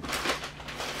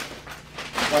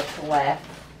what's left.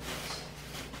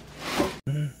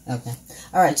 Okay.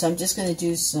 Alright, so I'm just going to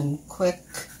do some quick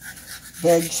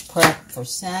veg prep for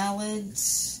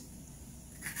salads.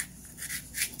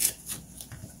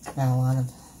 Got a lot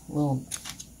of little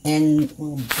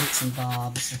bits and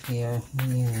bobs here,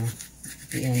 you know, at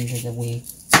the end of the week,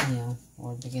 you know,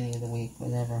 or beginning of the week,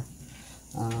 whatever.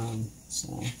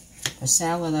 So for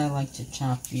salad, I like to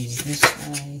chop these this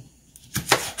way.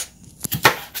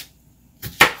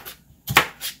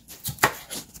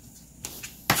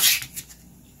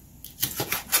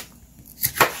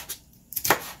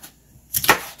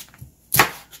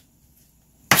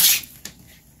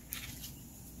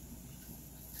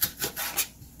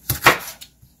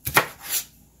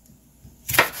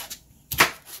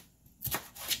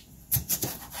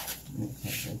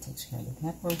 Okay, that takes care of the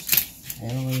peppers. I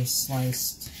already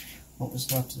sliced what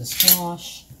was left of the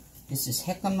squash. This is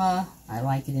jicama. I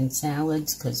like it in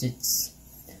salads because it's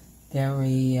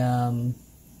very,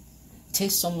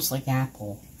 tastes almost like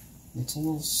apple. It's a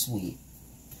little sweet.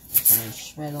 So I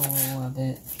shred a little of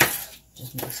it.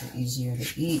 Just makes it easier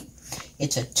to eat.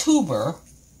 It's a tuber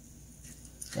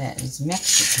that is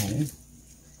Mexican.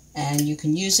 And you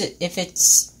can use it if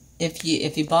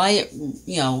you buy it,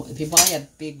 you know, if you buy a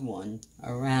big one,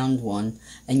 a round one,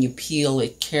 and you peel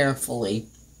it carefully,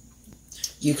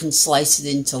 you can slice it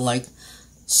into like,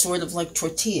 sort of like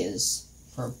tortillas.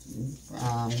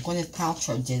 Gwyneth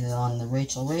Paltrow did it on the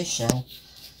Rachael Ray show,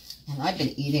 and I've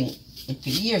been eating it for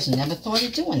years and never thought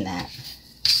of doing that.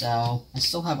 So I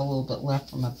still have a little bit left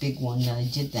from a big one that I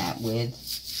did that with.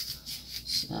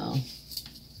 So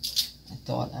I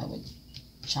thought I would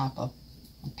chop up,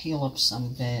 peel up some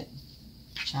of it,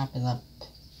 chop it up.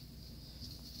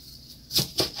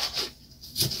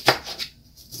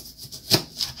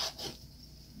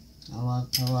 I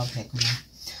love jicama.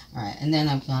 Alright, and then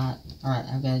I've got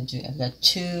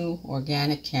 2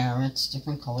 organic carrots,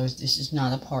 different colors. This is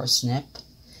not a parsnip.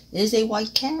 It is a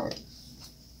white carrot.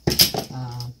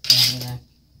 I'm going to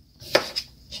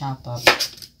chop up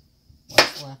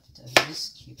what's left of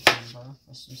this cucumber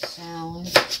for some salad.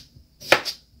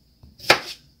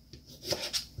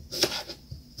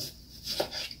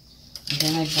 And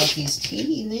then I bought these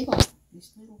teeny little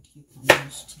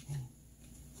cucumbers today.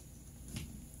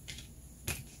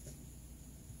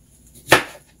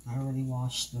 I already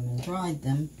washed them and dried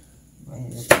them. Ready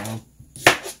to go.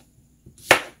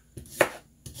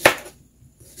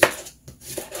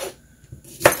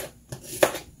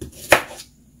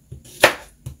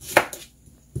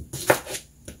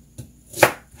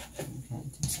 Okay,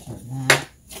 just for that.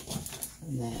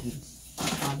 And then,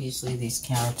 obviously, these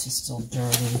carrots are still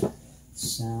dirty,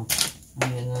 so I'm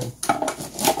gonna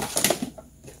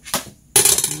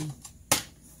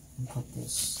put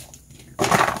this.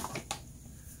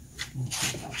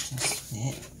 That'll just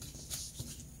fit.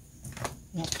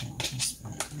 Yep, that'll just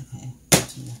fit. Okay,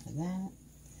 that's enough of that.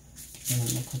 And I'm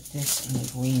going to put this in a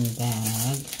green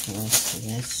bag, the rest of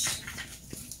this.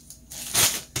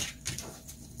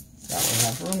 That way I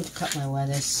have room to cut my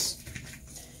lettuce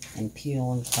and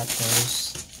peel and cut those.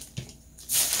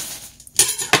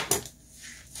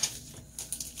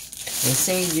 They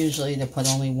say usually to put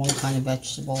only one kind of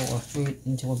vegetable or fruit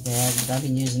into a bag, but I've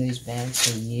been using these bags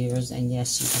for years, and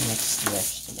yes, you can mix the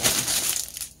vegetables.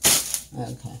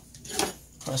 Okay.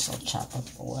 Of course, I'll chop up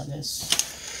the lettuce.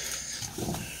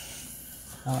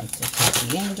 I like to cut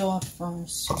the end off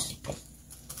first.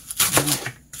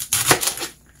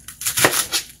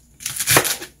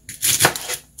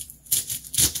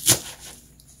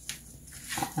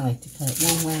 I like to cut it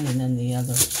one way and then the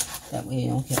other. That way you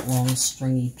don't get long,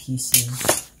 stringy pieces.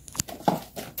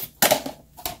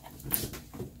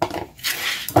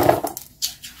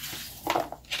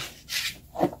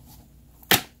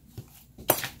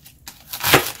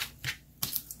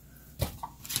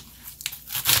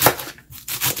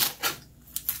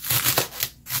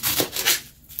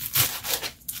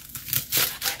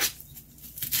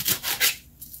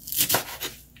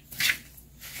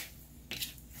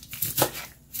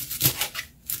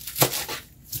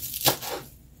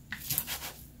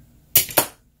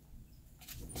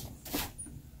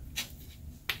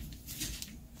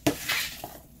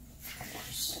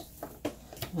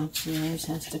 Actually, yours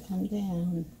has to come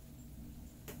down.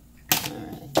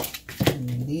 Alright.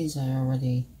 And these are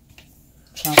already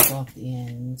chopped off the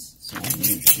ends, so all I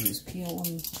need to do is peel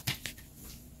them.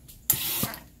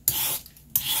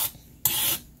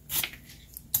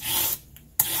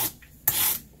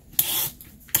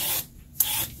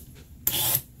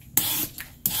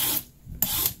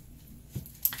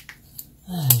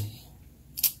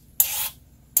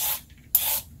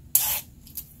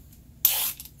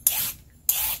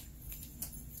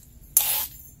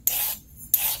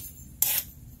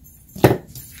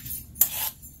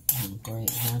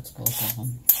 Great, that's both of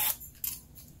them.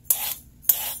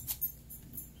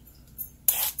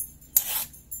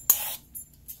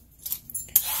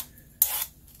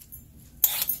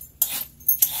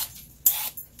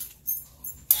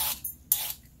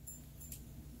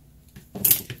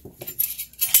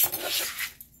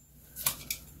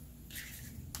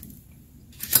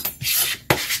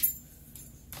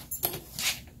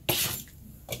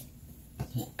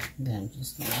 Okay, then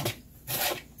just now.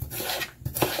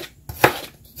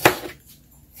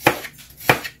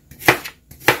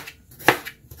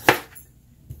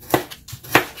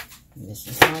 This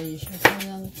is how you should put it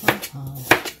on the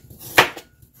compost.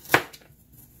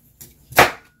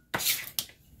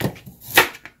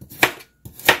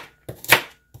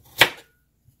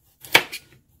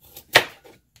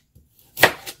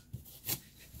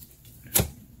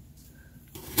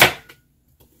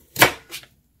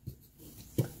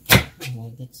 And when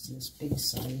it gets to this big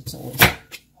side, it's always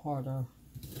harder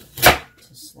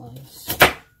to slice.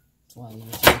 That's why you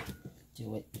should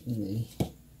do it in the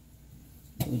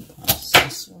food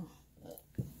processor.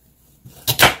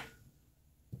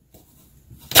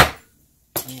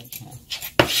 Okay.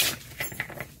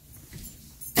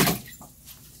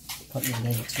 Putting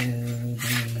it into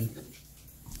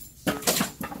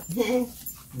the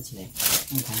into there.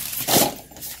 Okay.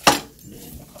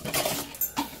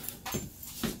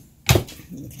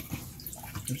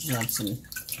 We should have some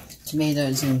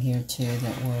tomatoes in here too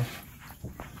that were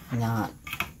not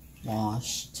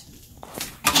washed.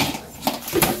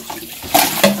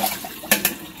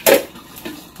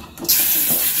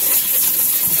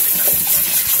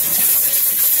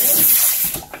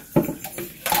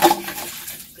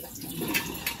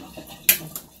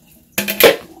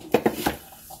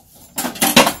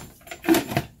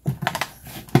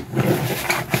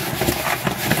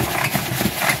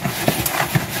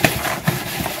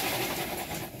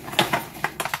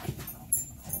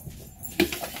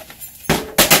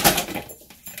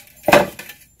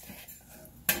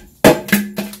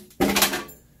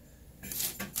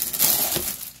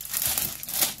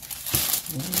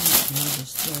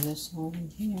 Just throw this all in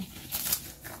here.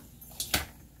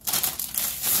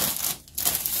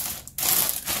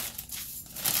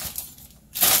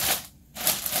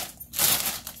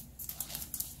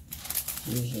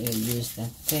 Usually I use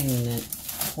that thing that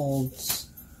holds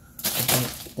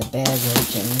the bag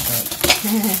open, but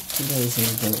today's I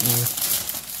don't know.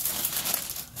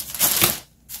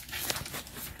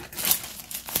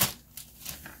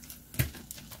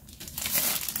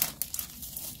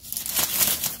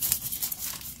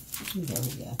 There we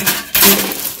go.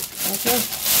 Okay.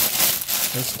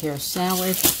 Takes care of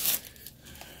salad,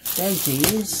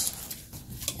 veggies,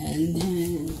 and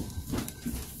then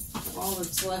all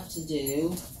that's left to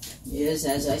do is,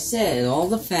 as I said, all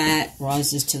the fat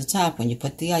rises to the top when you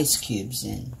put the ice cubes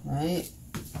in, right?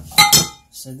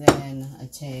 So then I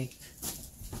take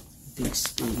a big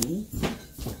spoon,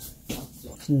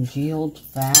 congealed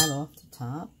fat off the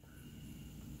top.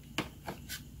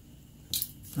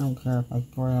 I don't care if I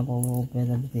grab a little bit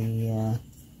of the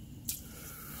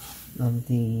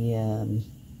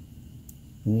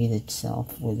meat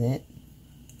itself with it.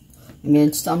 I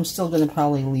mean, I'm still going to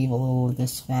probably leave a little of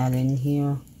this fat in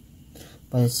here,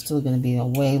 but it's still going to be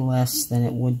way less than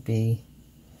it would be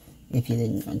if you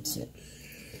didn't rinse it.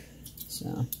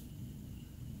 So.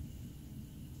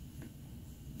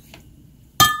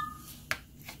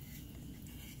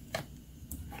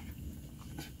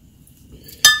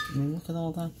 I mean, look at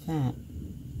all that fat.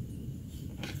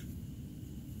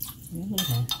 Look at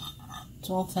that. It's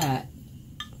all fat.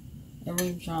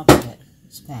 Every drop of it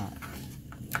is fat.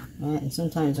 Right? And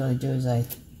sometimes what I do is I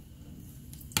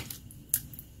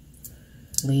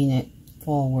lean it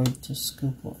forward to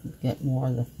scoop it, get more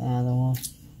of the fat off.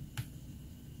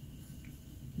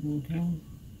 Okay.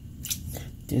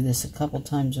 Do this a couple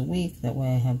times a week. That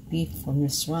way I have beef from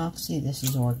Miss Roxy. This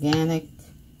is organic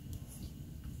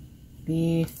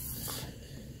beef.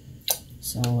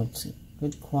 So it's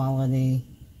good quality.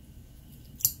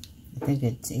 I think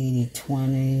it's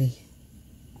 80-20.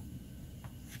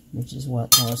 which is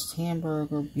what roast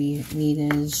hamburger meat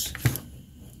is.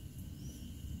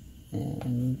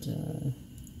 And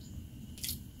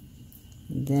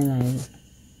then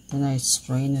I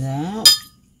strain it out,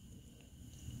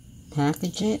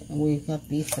 package it, and we've got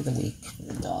beef for the week for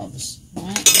the dogs. All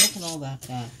right, look at all that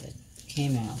fat that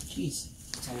came out. Jeez,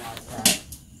 that's a lot of fat.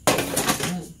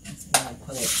 That's where I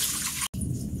put it.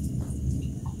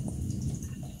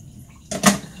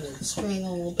 Strain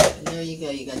a little bit. There you go.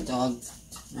 You got dog,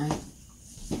 right?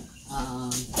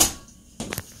 I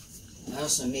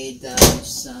also made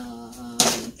those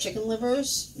chicken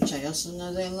livers, which I also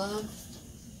know they love.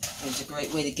 It's a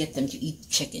great way to get them to eat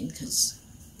chicken because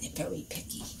they're very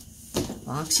picky.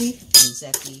 Roxy and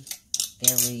Zeki,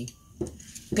 very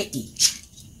picky.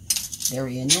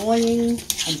 Very annoying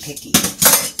and picky.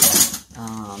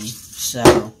 So,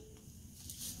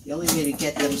 the only way to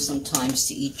get them sometimes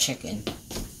to eat chicken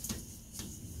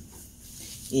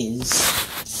is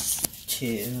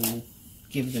to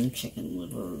give them chicken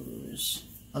livers.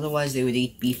 Otherwise, they would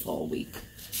eat beef all week.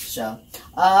 So,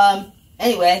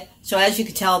 anyway, so as you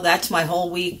can tell, that's my whole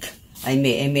week. I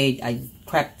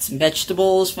prepped some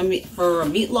vegetables for a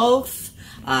meatloaf.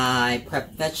 I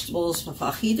prepped vegetables for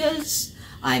fajitas.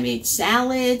 I made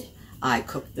salad. I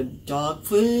cooked the dog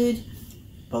food,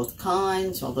 both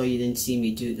kinds, although you didn't see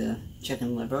me do the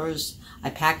chicken livers.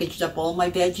 I packaged up all my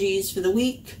veggies for the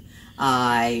week.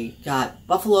 I got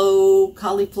buffalo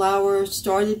cauliflower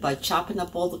started by chopping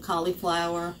up all the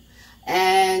cauliflower.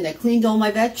 And I cleaned all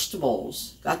my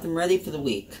vegetables. Got them ready for the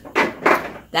week.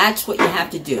 That's what you have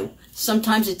to do.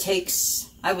 Sometimes it takes,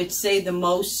 I would say the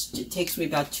most, it takes me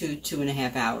about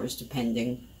 2.5 hours,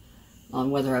 depending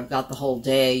on whether I've got the whole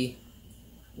day,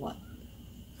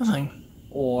 Nothing.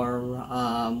 Or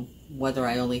whether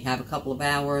I only have a couple of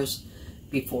hours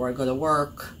before I go to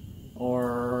work,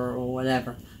 or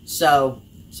whatever. So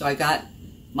I got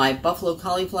my buffalo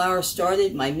cauliflower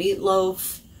started, my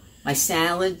meatloaf, my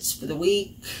salads for the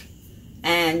week,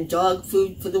 and dog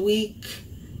food for the week.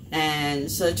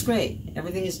 And so it's great.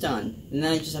 Everything is done. And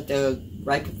then I just have to,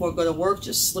 right before I go to work,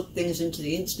 just slip things into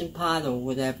the Instant Pot or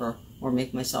whatever, or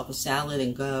make myself a salad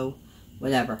and go,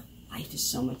 whatever. Life is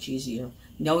so much easier,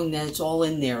 knowing that it's all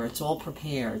in there, it's all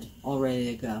prepared, all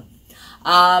ready to go.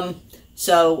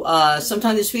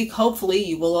 Sometime this week, hopefully,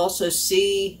 you will also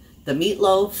see the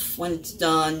meatloaf when it's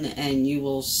done, and you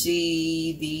will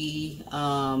see the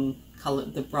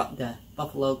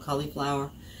buffalo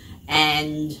cauliflower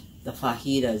and the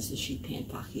fajitas, the sheet pan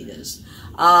fajitas.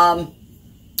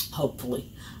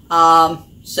 Hopefully.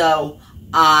 So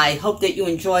I hope that you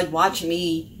enjoyed watching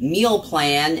me meal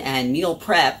plan and meal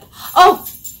prep. Oh,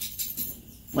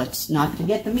 let's not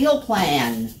forget the meal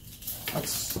plan.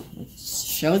 Let's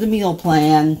show the meal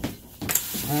plan.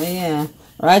 Oh yeah.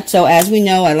 All right. So as we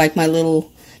know, I like my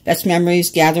little best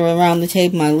memories gather around the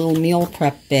table. My little meal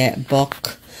prep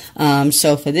book.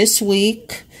 So for this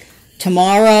week,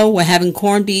 tomorrow we're having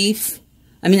corned beef.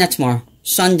 I mean, not tomorrow.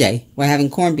 Sunday we're having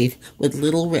corned beef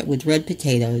with red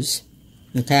potatoes.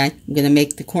 Okay, I'm gonna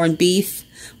make the corned beef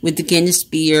with the Guinness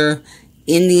beer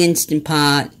in the Instant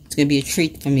Pot. It's gonna be a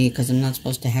treat for me because I'm not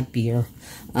supposed to have beer.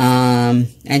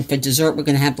 And for dessert, we're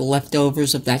gonna have the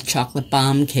leftovers of that chocolate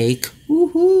bomb cake.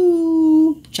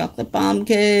 Woohoo! Chocolate bomb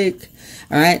cake.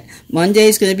 All right.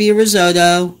 Monday's gonna be a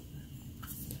risotto,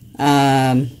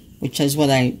 which is what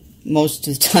I most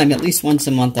of the time, at least once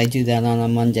a month, I do that on a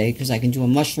Monday because I can do a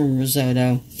mushroom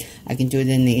risotto. I can do it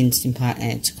in the Instant Pot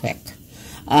and it's quick.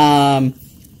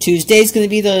 Tuesday's going to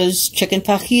be those chicken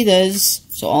fajitas.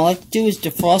 So all I have to do is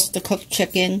defrost the cooked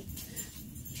chicken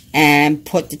and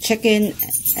put the chicken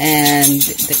and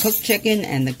the cooked chicken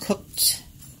and the cooked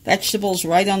vegetables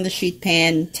right on the sheet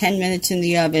pan. 10 minutes in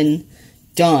the oven.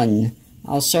 Done.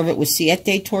 I'll serve it with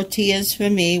siete tortillas for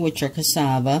me, which are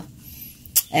cassava,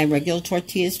 and regular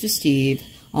tortillas for Steve.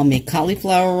 I'll make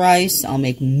cauliflower rice. I'll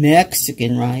make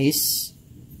Mexican rice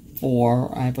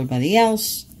for everybody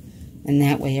else. And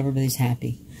that way everybody's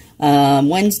happy.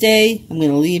 Wednesday, I'm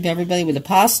going to leave everybody with a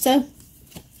pasta.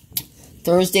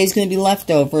 Thursday's going to be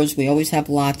leftovers. We always have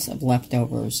lots of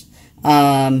leftovers.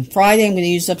 Friday, I'm going to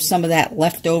use up some of that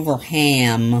leftover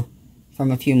ham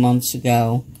from a few months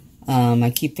ago.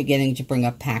 I keep forgetting to bring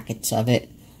up packets of it.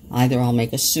 Either I'll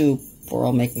make a soup or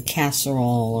I'll make a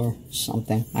casserole or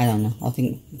something. I don't know. I'll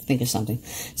think of something.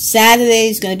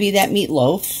 Saturday's going to be that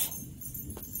meatloaf.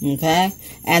 Okay?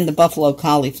 And the buffalo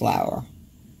cauliflower.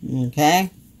 Okay?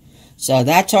 So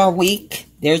that's our week.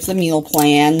 There's the meal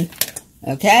plan.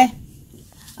 Okay?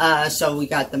 So we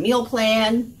got the meal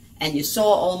plan, and you saw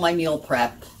all my meal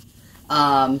prep.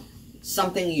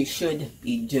 Something you should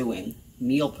be doing.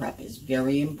 Meal prep is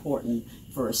very important.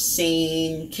 for a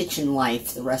sane kitchen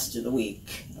life the rest of the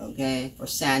week, okay, for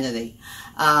sanity.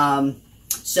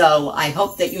 So I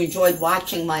hope that you enjoyed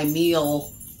watching my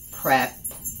meal prep,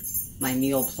 my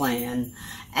meal plan,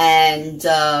 and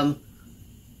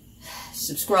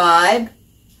subscribe,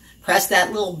 press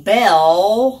that little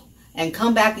bell, and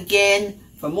come back again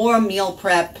for more meal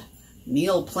prep,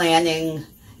 meal planning,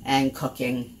 and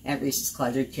cooking at Reese's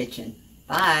Cluttered Kitchen.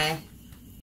 Bye.